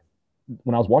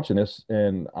when I was watching this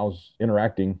and I was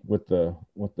interacting with the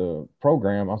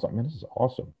program, I was like, man, this is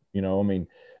awesome. You know, I mean,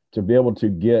 to be able to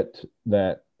get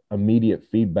that immediate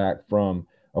feedback from,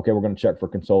 okay, we're going to check for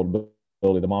consolability.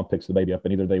 The mom picks the baby up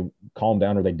and either they calm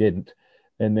down or they didn't.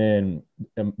 And then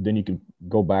you can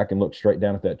go back and look straight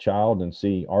down at that child and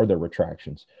see, are there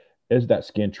retractions? Is that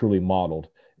skin truly modeled?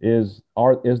 Is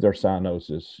there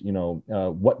cyanosis?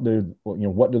 What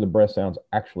do the breath sounds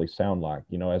actually sound like,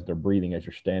 as they're breathing, as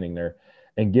you're standing there,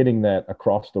 and getting that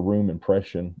across the room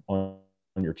impression on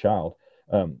your child,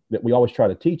 that we always try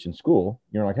to teach in school.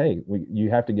 You're like, hey,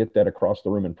 you have to get that across the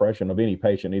room impression of any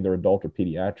patient, either adult or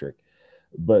pediatric.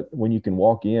 But when you can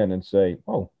walk in and say,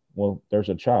 oh, well, there's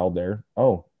a child there.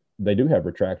 Oh, they do have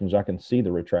retractions. I can see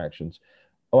the retractions.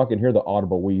 Oh, I can hear the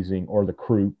audible wheezing or the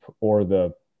croup or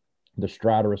the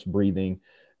stridorous breathing,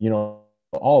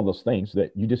 all of those things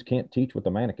that you just can't teach with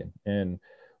the mannequin. And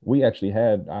we actually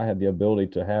I had the ability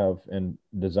to have and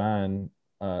design,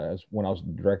 as when I was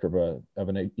the director of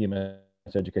an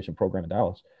EMS education program in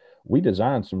Dallas, we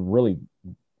designed some really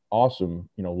awesome,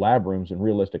 lab rooms and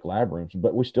realistic lab rooms,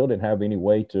 but we still didn't have any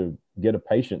way to get a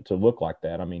patient to look like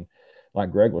that. I mean,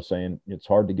 like Greg was saying, it's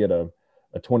hard to get a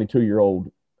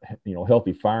 22-year-old,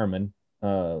 healthy fireman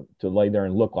to lay there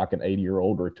and look like an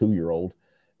 80-year-old or a 2-year-old.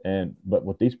 But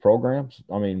with these programs,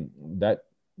 I mean, that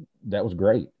was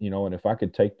great, and if I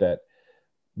could take that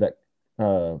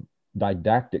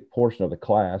didactic portion of the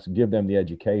class, give them the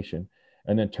education,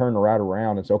 and then turn right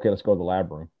around and say, okay, let's go to the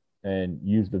lab room and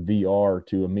use the VR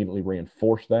to immediately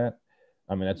reinforce that,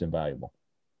 I mean, that's invaluable.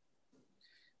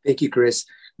 Thank you, Chris.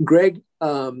 Greg,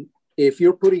 if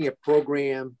you're putting a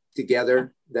program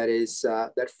together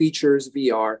that features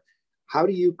VR, how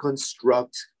do you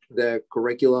construct the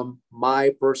curriculum?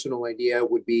 My personal idea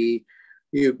would be,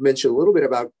 you mentioned a little bit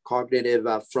about cognitive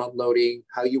front loading,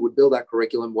 how you would build that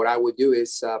curriculum. What I would do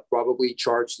is probably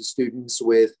charge the students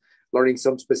with learning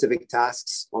some specific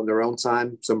tasks on their own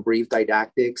time, some brief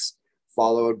didactics,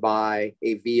 followed by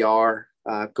a VR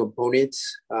component,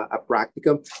 a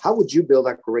practicum. How would you build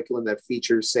that curriculum that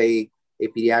features, say, a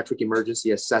pediatric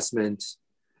emergency assessment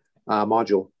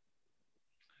module?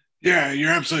 Yeah,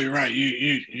 you're absolutely right.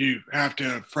 You have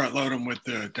to front load them with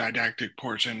the didactic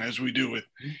portion, as we do with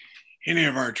any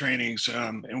of our trainings,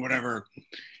 in whatever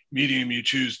medium you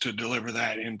choose to deliver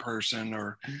that, in person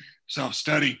or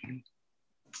self-study.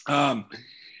 And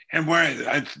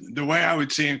the way I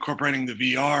would see incorporating the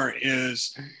VR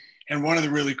is, and one of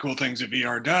the really cool things that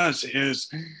VR does is,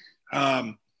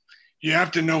 you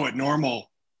have to know what normal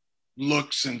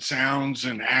looks and sounds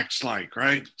and acts like,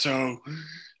 right? So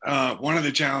one of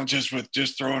the challenges with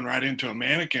just throwing right into a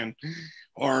mannequin,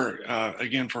 or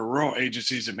again, for rural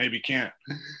agencies that maybe can't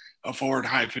afford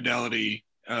high fidelity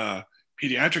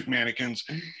pediatric mannequins,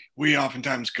 we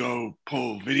oftentimes go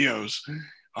pull videos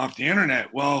off the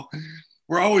internet. Well,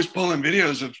 we're always pulling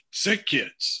videos of sick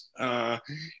kids,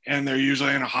 and they're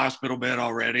usually in a hospital bed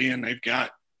already, and they've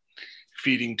got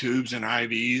feeding tubes and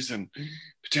IVs and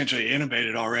potentially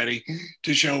intubated already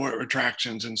to show what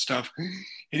retractions and stuff.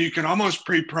 And you can almost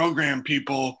pre-program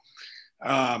people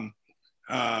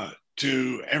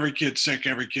to every kid's sick.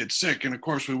 And of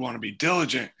course we want to be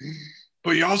diligent,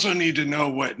 but you also need to know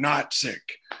what not sick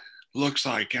looks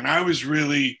like. And I was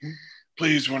really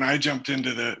pleased when I jumped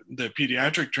into the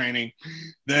pediatric training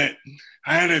that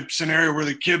I had a scenario where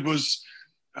the kid was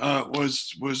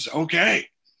okay.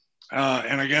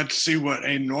 And I got to see what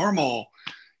a normal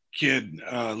kid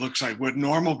looks like, what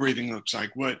normal breathing looks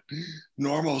like, what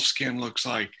normal skin looks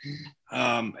like.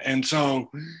 And so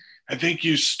I think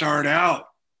you start out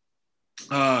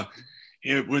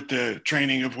with the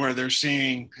training of where they're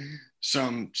seeing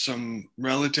some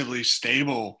relatively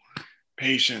stable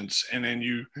patients. And then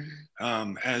you,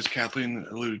 as Kathleen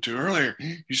alluded to earlier,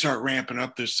 you start ramping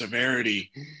up the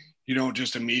severity. You don't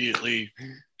just immediately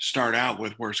start out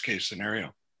with worst case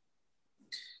scenario.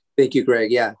 Thank you,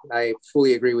 Greg. Yeah, I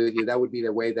fully agree with you. That would be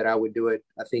the way that I would do it.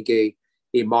 I think a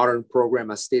modern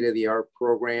program, a state-of-the-art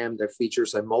program that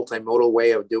features a multimodal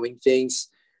way of doing things,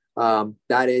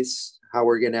 that is how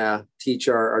we're going to teach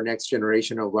our next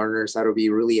generation of learners how to be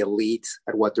really elite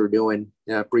at what they're doing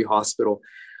pre-hospital.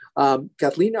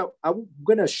 Kathleen, I'm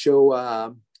going to show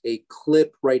a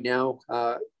clip right now.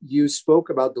 You spoke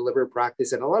about deliberate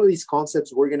practice, and a lot of these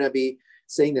concepts, we're going to be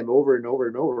saying them over and over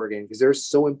and over again because they're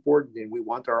so important and we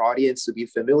want our audience to be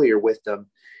familiar with them.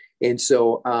 And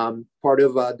so part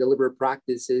of deliberate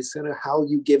practice is kind of how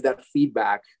you give that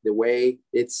feedback, the way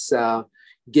it's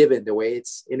given, the way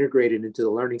it's integrated into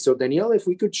the learning. So Danielle, if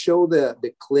we could show the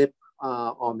clip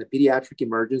on the pediatric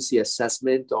emergency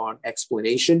assessment on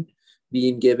explanation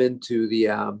being given to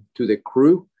the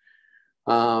crew.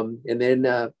 And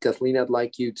then Kathleen, I'd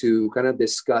like you to kind of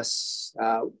discuss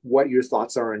what your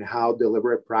thoughts are on how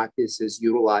deliberate practice is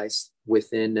utilized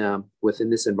within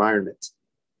this environment.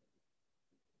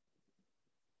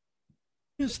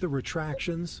 It's the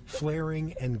retractions,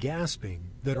 flaring, and gasping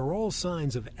that are all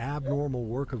signs of abnormal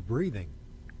work of breathing.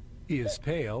 Is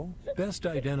pale, best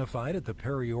identified at the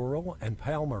perioral and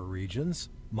palmar regions,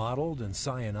 mottled and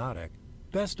cyanotic,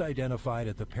 best identified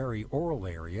at the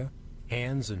perioral area,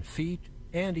 hands and feet,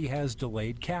 and he has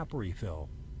delayed cap refill.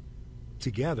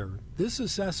 Together, this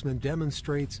assessment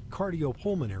demonstrates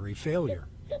cardiopulmonary failure.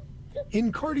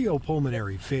 In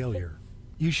cardiopulmonary failure,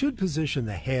 you should position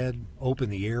the head,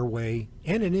 open the airway,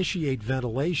 and initiate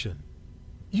ventilation.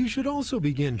 You should also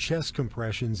begin chest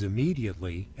compressions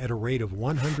immediately at a rate of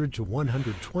 100 to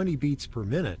 120 beats per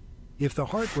minute if the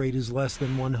heart rate is less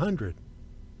than 100,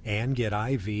 and get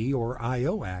IV or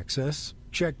IO access,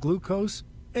 check glucose,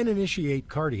 and initiate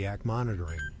cardiac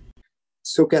monitoring.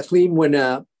 So Kathleen, when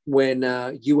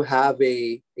you have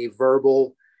a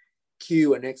verbal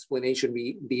cue, an explanation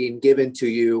being given to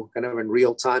you kind of in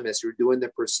real time as you're doing the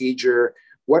procedure,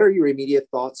 what are your immediate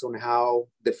thoughts on how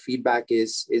the feedback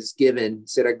is given?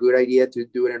 Is it a good idea to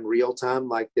do it in real time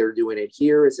like they're doing it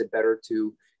here? Is it better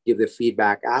to give the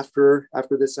feedback after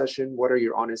the session? What are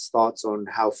your honest thoughts on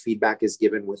how feedback is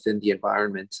given within the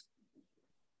environment?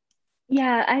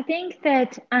 Yeah, I think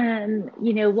that,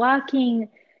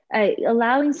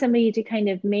 allowing somebody to kind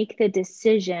of make the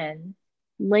decision,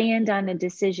 land on a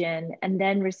decision, and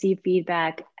then receive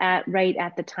feedback right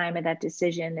at the time of that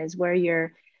decision is where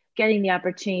you're getting the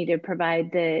opportunity to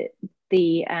provide the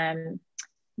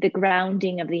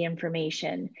grounding of the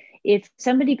information. If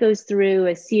somebody goes through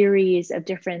a series of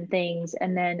different things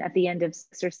and then at the end of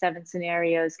 6 or 7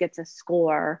 scenarios gets a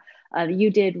score of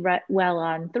you did well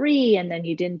on 3 and then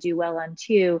you didn't do well on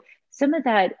 2, some of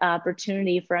that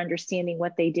opportunity for understanding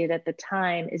what they did at the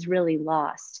time is really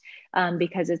lost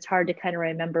because it's hard to kind of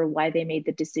remember why they made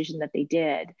the decision that they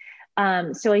did.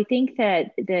 So I think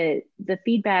that the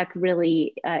feedback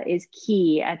really is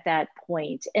key at that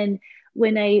point. And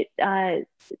when I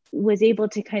was able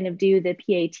to kind of do the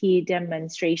PAT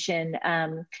demonstration,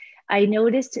 I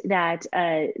noticed that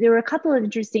there were a couple of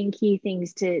interesting key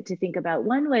things to think about.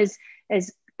 One was,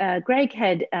 as Greg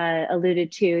had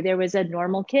alluded to, there was a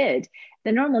normal kid.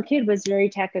 The normal kid was very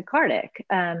tachycardic,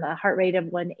 a heart rate of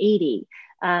 180,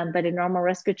 but a normal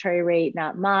respiratory rate,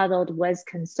 not modeled, was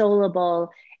consolable.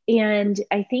 And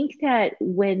I think that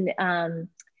when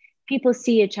people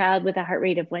see a child with a heart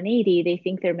rate of 180, they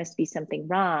think there must be something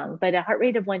wrong. But a heart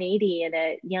rate of 180 in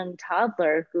a young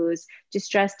toddler who's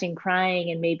distressed and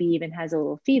crying and maybe even has a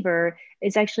little fever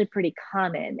is actually pretty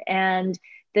common. And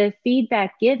the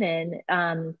feedback given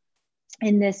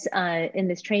in this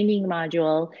training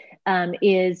module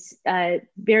is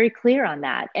very clear on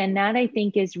that. And that, I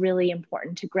think, is really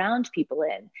important to ground people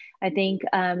in. I think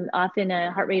often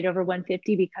a heart rate over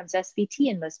 150 becomes SVT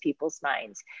in most people's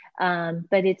minds,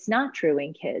 but it's not true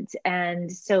in kids.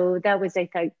 And so that was, I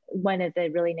thought, one of the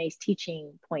really nice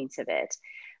teaching points of it.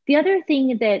 The other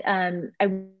thing that I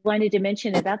wanted to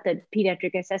mention about the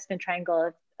pediatric assessment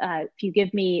triangle, if you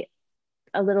give me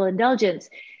a little indulgence,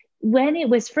 when it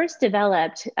was first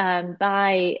developed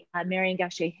by Marion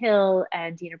Gaucher-Hill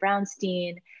and Dina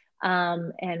Brownstein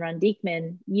and Ron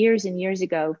Diekman years and years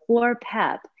ago for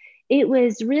PEP, it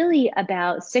was really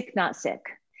about sick, not sick.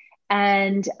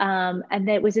 And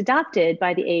that was adopted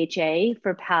by the AHA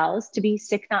for PALS to be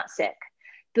sick, not sick.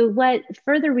 But what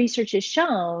further research has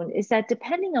shown is that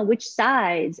depending on which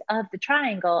sides of the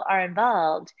triangle are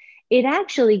involved, it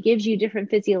actually gives you different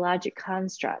physiologic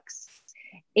constructs.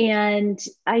 And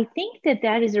I think that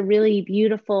that is a really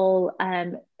beautiful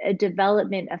a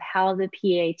development of how the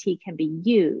PAT can be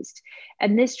used.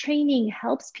 And this training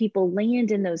helps people land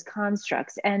in those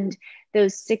constructs and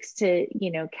those 6 to,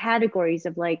 categories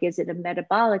of like, is it a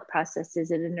metabolic process? Is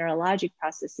it a neurologic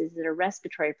process? Is it a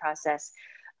respiratory process?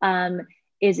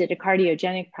 Is it a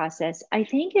cardiogenic process? I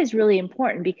think is really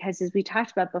important because, as we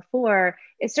talked about before,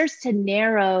 it starts to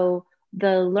narrow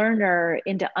the learner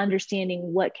into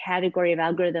understanding what category of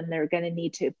algorithm they're going to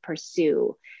need to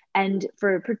pursue. And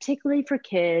particularly for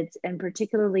kids and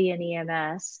particularly in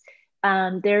EMS,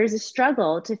 there is a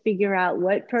struggle to figure out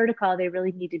what protocol they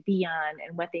really need to be on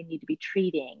and what they need to be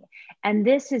treating. And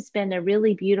this has been a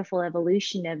really beautiful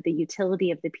evolution of the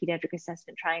utility of the pediatric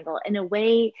assessment triangle in a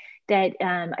way that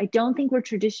I don't think we're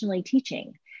traditionally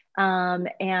teaching.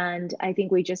 And I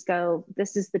think we just go,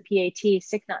 this is the PAT,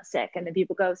 sick, not sick. And then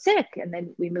people go sick, and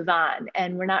then we move on.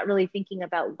 And we're not really thinking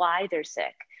about why they're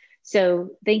sick. So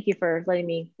thank you for letting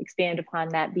me expand upon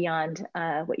that beyond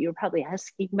what you were probably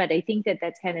asking. But I think that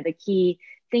that's kind of a key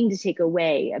thing to take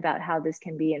away about how this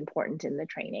can be important in the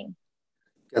training.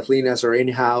 Kathleen, as our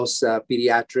in-house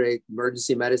pediatric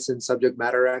emergency medicine subject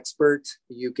matter expert,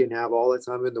 you can have all the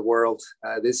time in the world.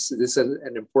 This is an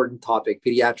important topic.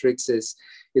 Pediatrics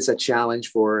is a challenge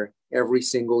for every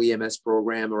single EMS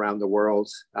program around the world.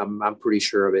 I'm pretty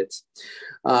sure of it.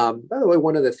 By the way,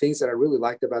 one of the things that I really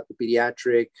liked about the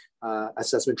pediatric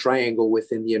assessment triangle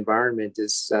within the environment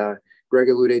is Greg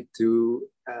alluded to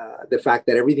the fact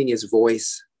that everything is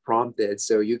voice prompted.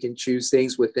 So you can choose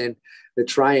things within the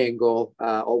triangle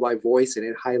all by voice, and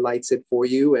it highlights it for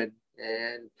you. And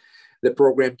the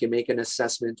program can make an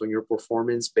assessment on your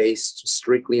performance based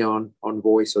strictly on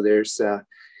voice. So there's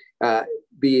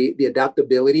the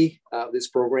adaptability of this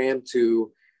program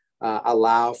to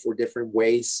allow for different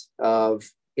ways of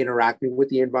interacting with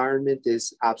the environment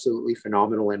is absolutely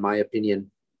phenomenal, in my opinion.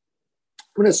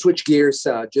 I'm going to switch gears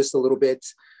just a little bit.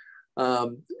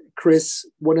 Chris,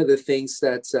 one of the things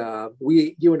that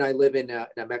you and I live in a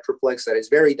metroplex that is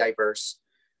very diverse,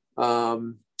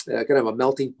 kind of a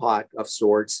melting pot of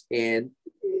sorts, and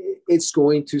it's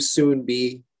going to soon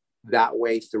be that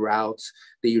way throughout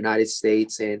the United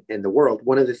States and the world.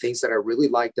 One of the things that I really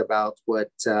liked about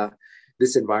what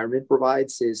this environment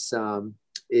provides is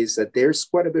that there's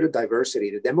quite a bit of diversity.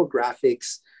 The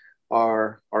demographics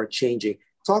are changing.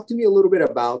 Talk to me a little bit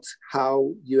about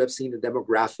how you have seen the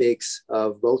demographics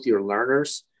of both your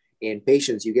learners and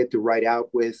patients. You get to write out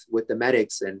with the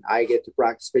medics, and I get to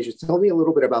practice patients. Tell me a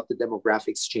little bit about the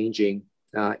demographics changing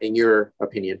in your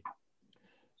opinion.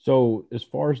 So as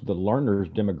far as the learners'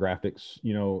 demographics,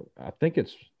 I think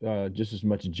it's just as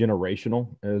much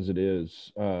generational as it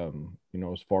is,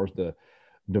 as far as the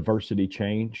diversity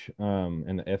change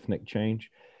and the ethnic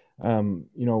change.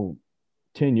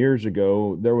 10 years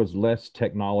ago, there was less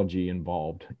technology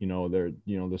involved.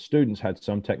 The students had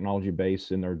some technology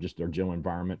base in their general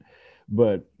environment.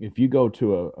 But if you go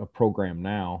to a program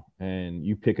now and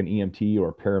you pick an EMT or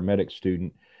a paramedic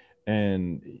student,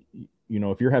 and,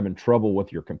 if you're having trouble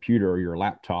with your computer or your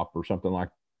laptop or something like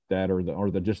that, or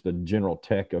just the general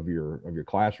tech of your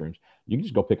classrooms, you can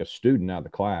just go pick a student out of the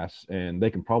class and they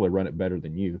can probably run it better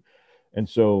than you. And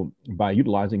so by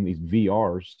utilizing these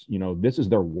VRs, this is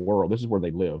their world. This is where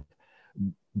they live.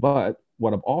 But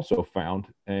what I've also found,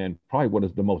 and probably what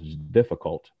is the most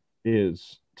difficult,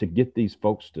 is to get these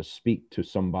folks to speak to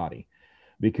somebody,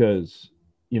 because,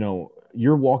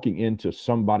 you're walking into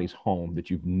somebody's home that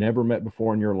you've never met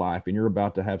before in your life, and you're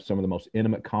about to have some of the most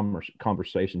intimate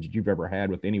conversations that you've ever had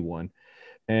with anyone.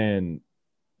 And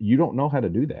you don't know how to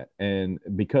do that. And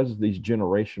because of these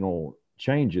generational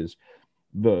changes,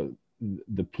 the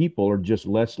people are just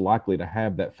less likely to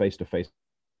have that face-to-face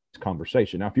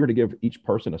conversation. Now, if you were to give each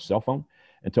person a cell phone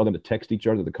and tell them to text each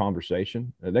other the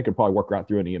conversation, they could probably work right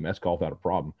through an EMS call without a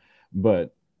problem.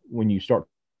 But when you start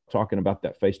talking about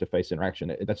that face-to-face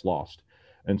interaction, that's lost.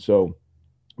 And so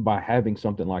by having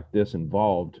something like this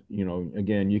involved,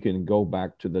 again, you can go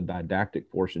back to the didactic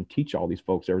portion, teach all these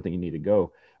folks everything you need to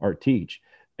go or teach,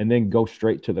 and then go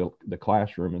straight to the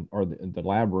classroom or the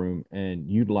lab room and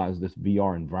utilize this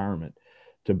VR environment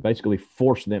to basically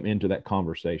force them into that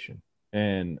conversation.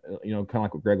 And, kind of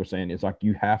like what Greg was saying, it's like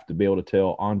you have to be able to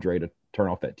tell Andre to turn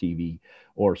off that TV,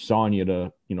 or Sonia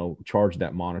to, charge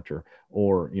that monitor,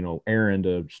 or, Aaron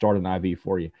to start an IV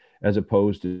for you, as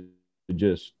opposed to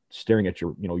just staring at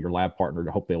your, your lab partner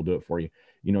to hope they'll do it for you.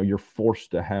 You're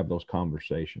forced to have those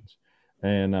conversations.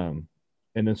 And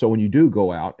then so when you do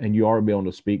go out and you are able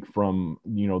to speak from,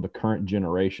 the current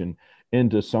generation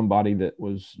into somebody that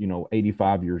was,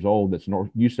 85 years old, that's not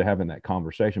used to having that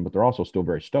conversation, but they're also still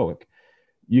very stoic,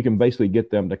 you can basically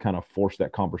get them to kind of force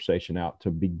that conversation out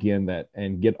to begin that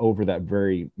and get over that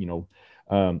very,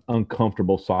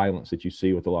 uncomfortable silence that you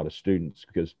see with a lot of students.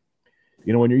 Because,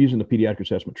 when you're using the pediatric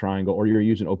assessment triangle or you're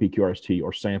using OPQRST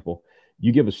or sample,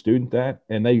 you give a student that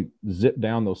and they zip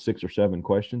down those 6 or 7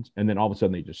 questions, and then all of a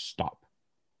sudden they just stop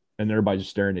and everybody's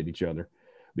just staring at each other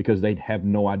because they have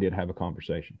no idea to have a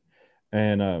conversation.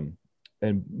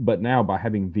 But now by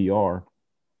having VR,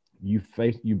 you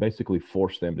basically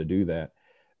force them to do that.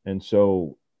 And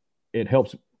so it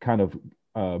helps kind of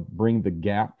bring the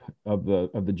gap of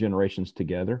the generations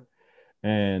together,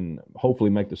 and hopefully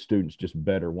make the students just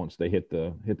better once they hit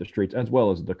the streets, as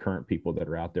well as the current people that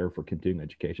are out there for continuing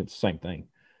education. It's the same thing,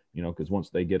 because once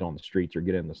they get on the streets or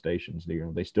get in the stations,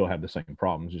 they still have the same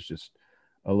problems. It's just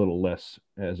a little less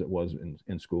as it was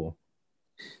in school.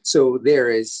 So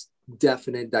there is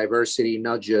definite diversity,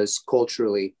 not just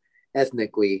culturally,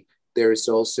 ethnically. There's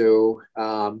also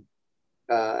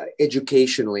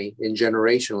educationally and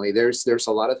generationally. There's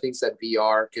a lot of things that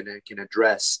VR can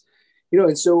address.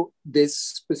 And so this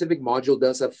specific module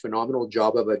does a phenomenal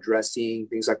job of addressing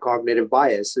things like cognitive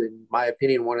bias. In my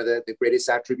opinion, one of the greatest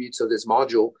attributes of this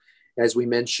module, as we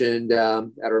mentioned at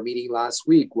our meeting last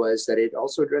week, was that it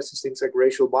also addresses things like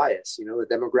racial bias. The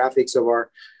demographics of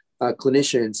our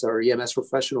clinicians, our EMS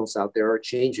professionals out there are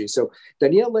changing. So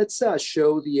Danielle, let's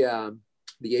show the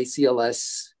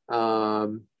ACLS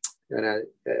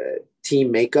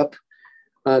team makeup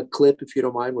clip, if you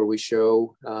don't mind, where we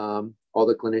show all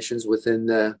the clinicians within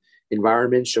the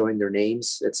environment, showing their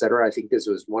names, et cetera. I think this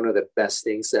was one of the best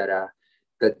things that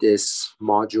this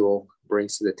module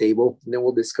brings to the table. And then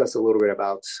we'll discuss a little bit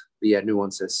about the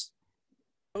nuances.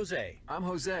 Jose. I'm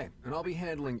Jose, and I'll be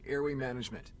handling airway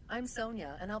management. I'm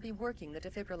Sonia, and I'll be working the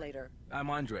defibrillator. I'm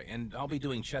Andre, and I'll be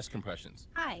doing chest compressions.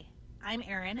 Hi, I'm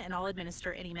Erin, and I'll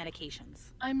administer any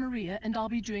medications. I'm Maria, and I'll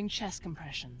be doing chest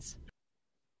compressions.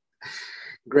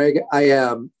 Greg,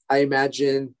 I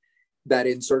imagine that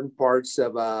in certain parts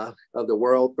of the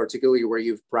world, particularly where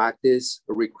you've practiced,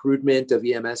 recruitment of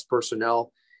EMS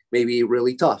personnel may be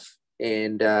really tough.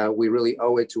 And we really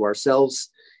owe it to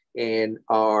ourselves and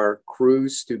our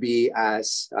crews to be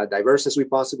as diverse as we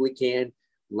possibly can,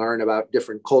 learn about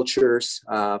different cultures,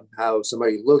 how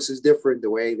somebody looks is different, the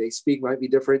way they speak might be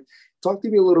different. Talk to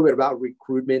me a little bit about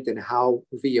recruitment and how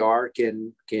VR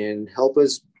can help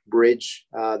us bridge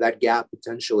that gap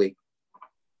potentially.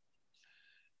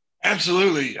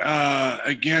 Absolutely.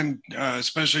 Again,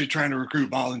 especially trying to recruit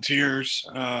volunteers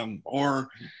or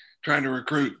trying to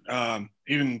recruit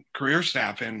even career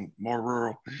staff in more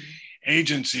rural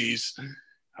agencies.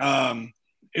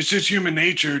 It's just human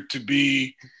nature to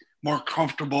be more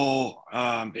comfortable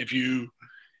if you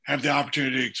have the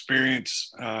opportunity to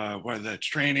experience whether that's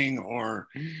training or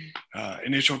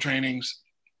initial trainings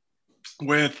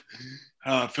with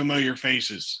familiar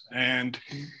faces. And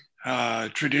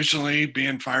traditionally,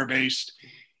 being fire-based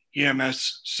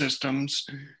EMS systems,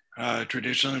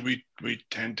 traditionally we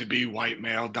tend to be white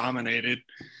male dominated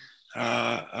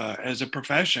as a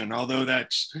profession, although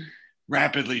that's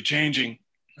rapidly changing.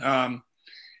 And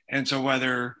so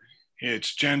whether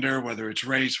it's gender, whether it's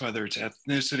race, whether it's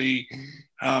ethnicity,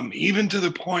 even to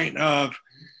the point of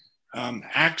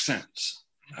accents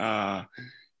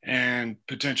and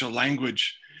potential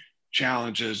language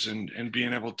challenges, and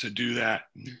being able to do that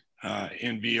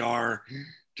in VR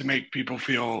to make people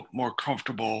feel more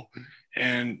comfortable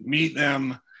and meet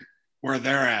them where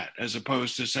they're at, as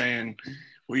opposed to saying,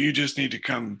 well, you just need to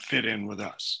come fit in with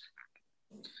us.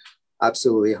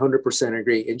 Absolutely, 100%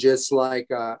 agree. And just like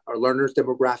our learners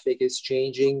demographic is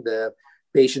changing, the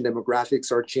patient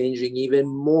demographics are changing even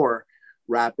more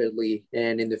rapidly.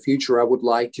 And in the future, I would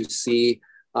like to see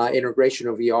integration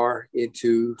of VR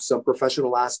into some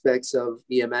professional aspects of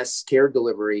EMS care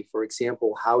delivery. For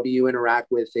example, how do you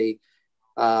interact with a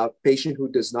patient who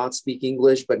does not speak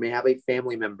English but may have a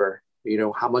family member?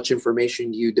 How much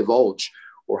information do you divulge,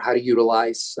 or how to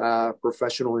utilize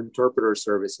professional interpreter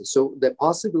services? So the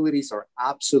possibilities are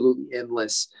absolutely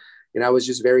endless. And I was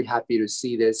just very happy to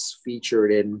see this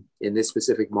featured in this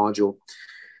specific module.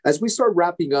 As we start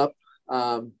wrapping up,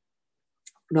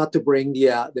 not to bring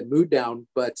the mood down,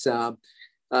 but the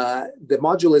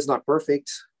module is not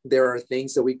perfect. There are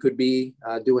things that we could be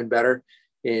doing better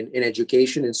in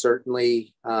education. And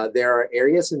certainly there are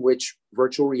areas in which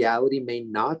virtual reality may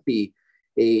not be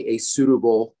a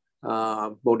suitable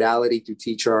modality to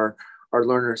teach our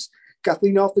learners.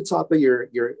 Kathleen, off the top of your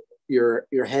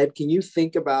head, can you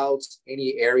think about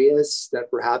any areas that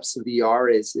perhaps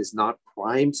VR is not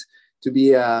primed to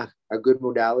be a good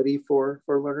modality for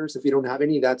learners? If you don't have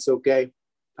any, that's okay.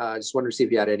 I just wanted to see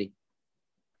if you had any.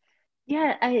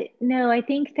 Yeah, I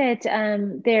think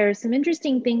that there's some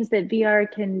interesting things that VR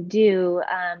can do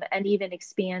and even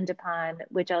expand upon,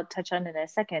 which I'll touch on in a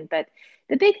second. But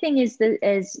the big thing is that,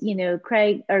 as you know,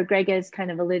 Greg has kind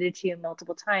of alluded to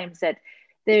multiple times, that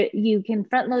you can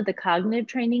front load the cognitive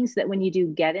training so that when you do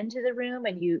get into the room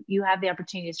and you have the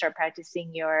opportunity to start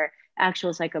practicing your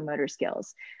actual psychomotor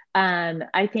skills.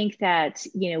 I think that,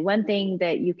 one thing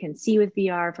that you can see with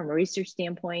VR from a research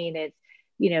standpoint is,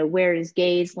 where does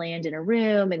gaze land in a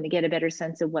room, and to get a better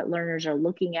sense of what learners are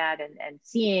looking at and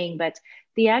seeing. But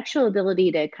the actual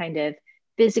ability to kind of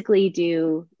physically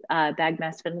do bag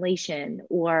mask ventilation,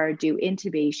 or do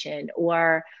intubation,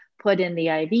 or put in the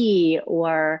IV,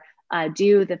 or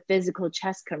do the physical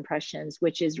chest compressions,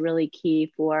 which is really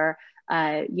key for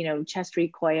chest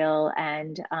recoil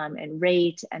and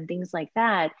rate and things like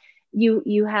that.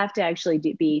 You have to actually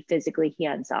be physically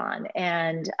hands-on,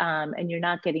 and you're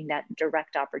not getting that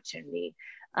direct opportunity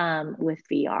with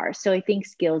VR. So I think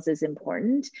skills is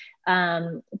important.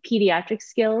 Pediatric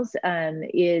skills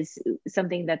is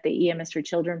something that the EMS for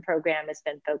Children program has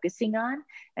been focusing on,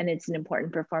 and it's an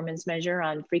important performance measure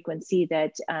on frequency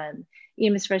that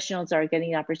EMS professionals are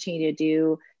getting the opportunity to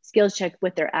do skills check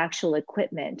with their actual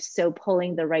equipment. So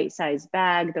pulling the right size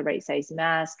bag, the right size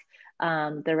mask,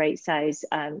 the right size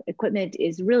equipment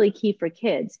is really key for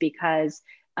kids, because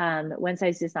one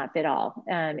size does not fit all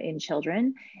in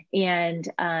children, and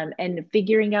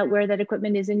figuring out where that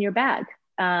equipment is in your bag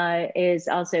is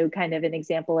also kind of an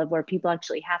example of where people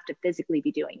actually have to physically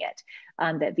be doing it,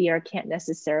 that VR can't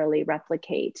necessarily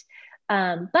replicate.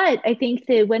 But I think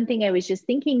the one thing I was just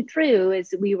thinking through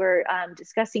is we were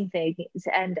discussing things,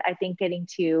 and I think getting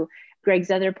to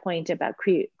Greg's other point about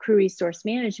crew resource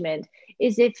management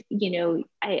is, if,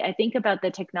 I think about the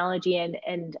technology,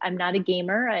 and I'm not a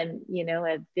gamer, I'm,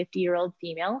 a 50-year-old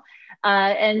female.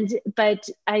 But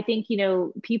I think,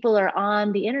 people are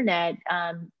on the internet,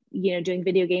 doing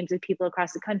video games with people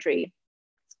across the country.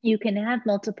 You can have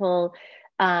multiple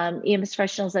EMS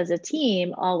professionals as a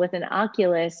team, all with an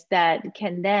Oculus, that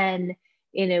can then,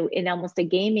 in almost a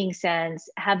gaming sense,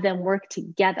 have them work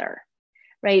together.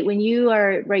 Right. When you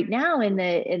are right now in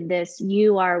this,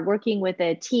 you are working with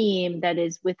a team that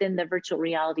is within the virtual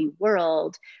reality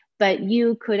world, but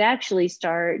you could actually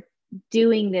start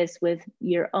doing this with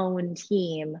your own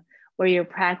team, where you're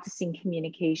practicing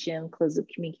communication, closed-loop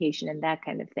communication, and that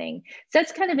kind of thing. So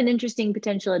that's kind of an interesting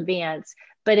potential advance,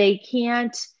 but I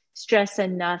can't stress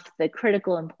enough the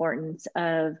critical importance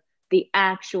of the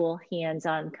actual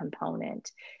hands-on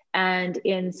component. And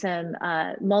in some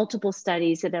multiple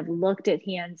studies that have looked at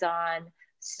hands-on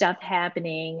stuff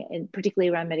happening, and particularly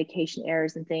around medication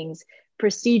errors and things,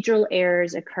 procedural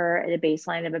errors occur at a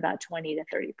baseline of about 20 to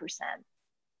 30%.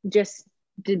 Just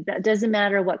doesn't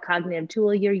matter what cognitive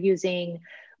tool you're using,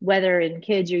 whether in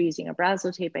kids you're using a Braille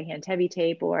tape, a hand heavy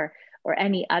tape, or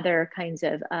any other kinds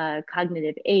of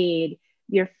cognitive aid,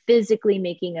 you're physically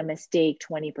making a mistake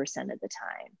 20% of the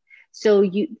time. So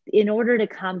in order to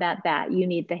combat that, you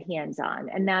need the hands-on,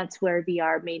 and that's where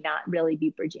VR may not really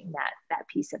be bridging that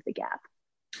piece of the gap.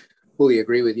 Fully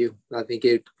agree with you. I think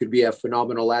it could be a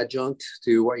phenomenal adjunct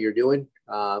to what you're doing.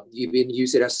 You can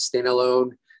use it as a standalone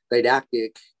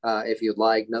didactic if you'd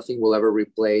like. Nothing will ever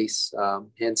replace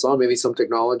hands-on. Maybe some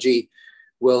technology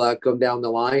will come down the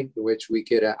line in which we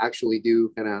could actually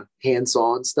do kind of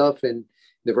hands-on stuff in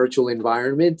the virtual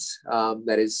environment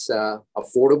that is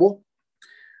affordable.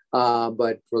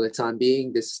 But for the time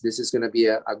being, this is going to be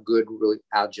a good really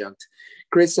adjunct.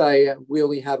 Chris, we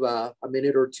only have a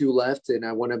minute or two left, and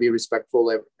I want to be respectful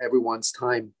of everyone's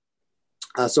time.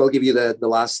 So I'll give you the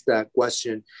last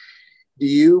question. Do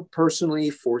you personally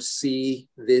foresee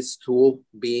this tool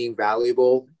being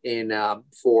valuable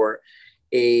for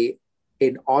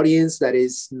an audience that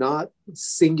is not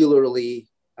singularly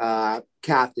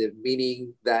captive,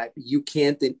 meaning that you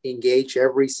can't engage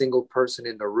every single person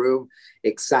in the room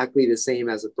exactly the same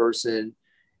as a person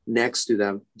next to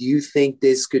them? Do you think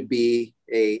this could be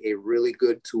a really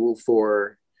good tool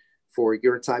for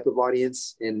your type of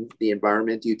audience in the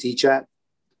environment you teach at?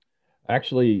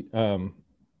 Actually,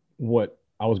 what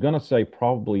I was going to say,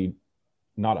 probably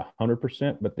not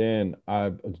 100%, but then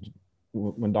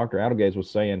when Dr. Adelgaze was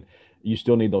saying you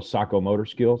still need those psychomotor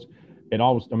skills, it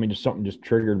always, just something just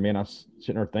triggered me. And I was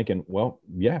sitting there thinking, well,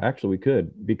 yeah, actually we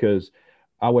could, because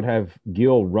I would have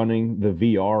Gil running the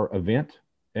VR event.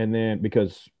 And then,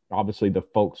 because obviously the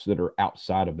folks that are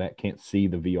outside of that can't see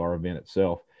the VR event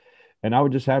itself. And I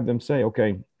would just have them say,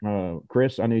 okay,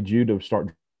 Chris, I need you to start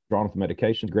drawing up the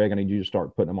medications. Greg, I need you to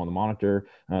start putting them on the monitor.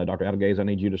 Dr. Adelgaze, I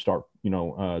need you to start,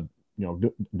 doing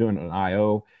an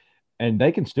IO. and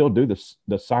they can still do the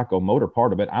psychomotor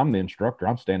part of it. I'm the instructor.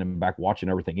 I'm standing back watching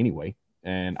everything anyway,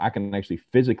 and I can actually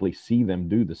physically see them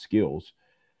do the skills.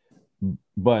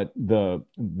 But the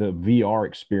VR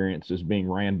experience is being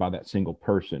ran by that single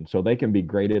person. So they can be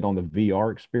graded on the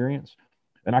VR experience,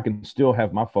 and I can still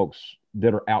have my folks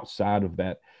that are outside of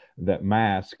that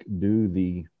mask do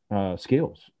the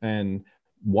skills and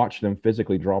watch them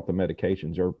physically drop the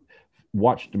medications, or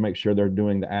watch to make sure they're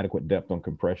doing the adequate depth on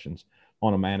compressions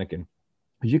on a mannequin.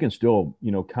 Because you can still,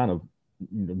 kind of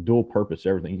dual purpose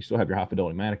everything. You still have your high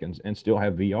fidelity mannequins and still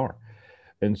have VR.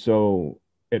 And so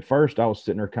at first I was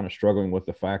sitting there kind of struggling with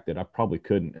the fact that I probably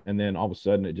couldn't. And then all of a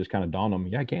sudden it just kind of dawned on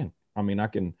me, yeah, I can. I mean, I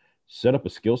can set up a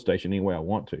skill station any way I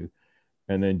want to,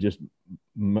 and then just,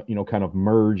 kind of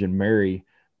merge and marry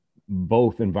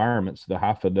both environments, the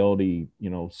high fidelity,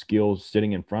 skills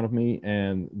sitting in front of me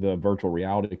and the virtual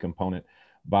reality component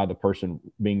by the person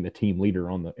being the team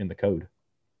leader in the code.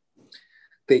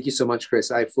 Thank you so much, Chris.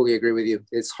 I fully agree with you.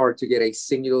 It's hard to get a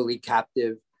singularly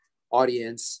captive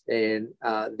audience, and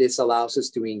this allows us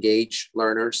to engage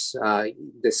learners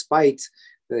despite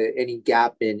any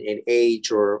gap in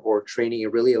age or training.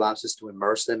 It really allows us to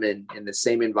immerse them in the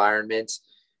same environment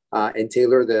and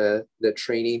tailor the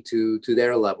training to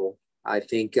their level. I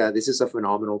think this is a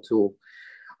phenomenal tool.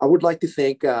 I would like to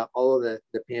thank all of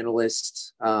the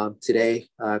panelists today,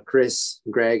 Chris,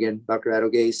 Greg, and Dr.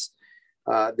 Adelgaze.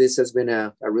 This has been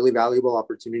a really valuable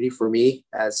opportunity for me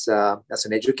as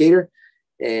an educator.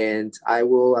 And I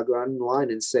will go on the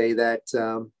line and say that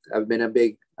I've been a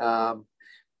big,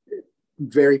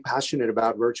 very passionate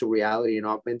about virtual reality and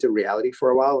augmented reality for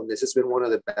a while. And this has been one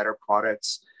of the better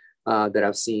products that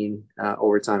I've seen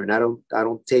over time. And I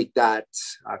don't take that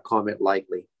comment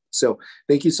lightly. So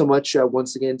thank you so much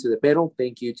once again to the panel.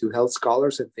 Thank you to Health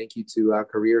Scholars, and thank you to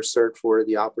Career Cert for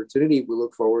the opportunity. We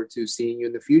look forward to seeing you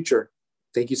in the future.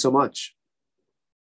 Thank you so much.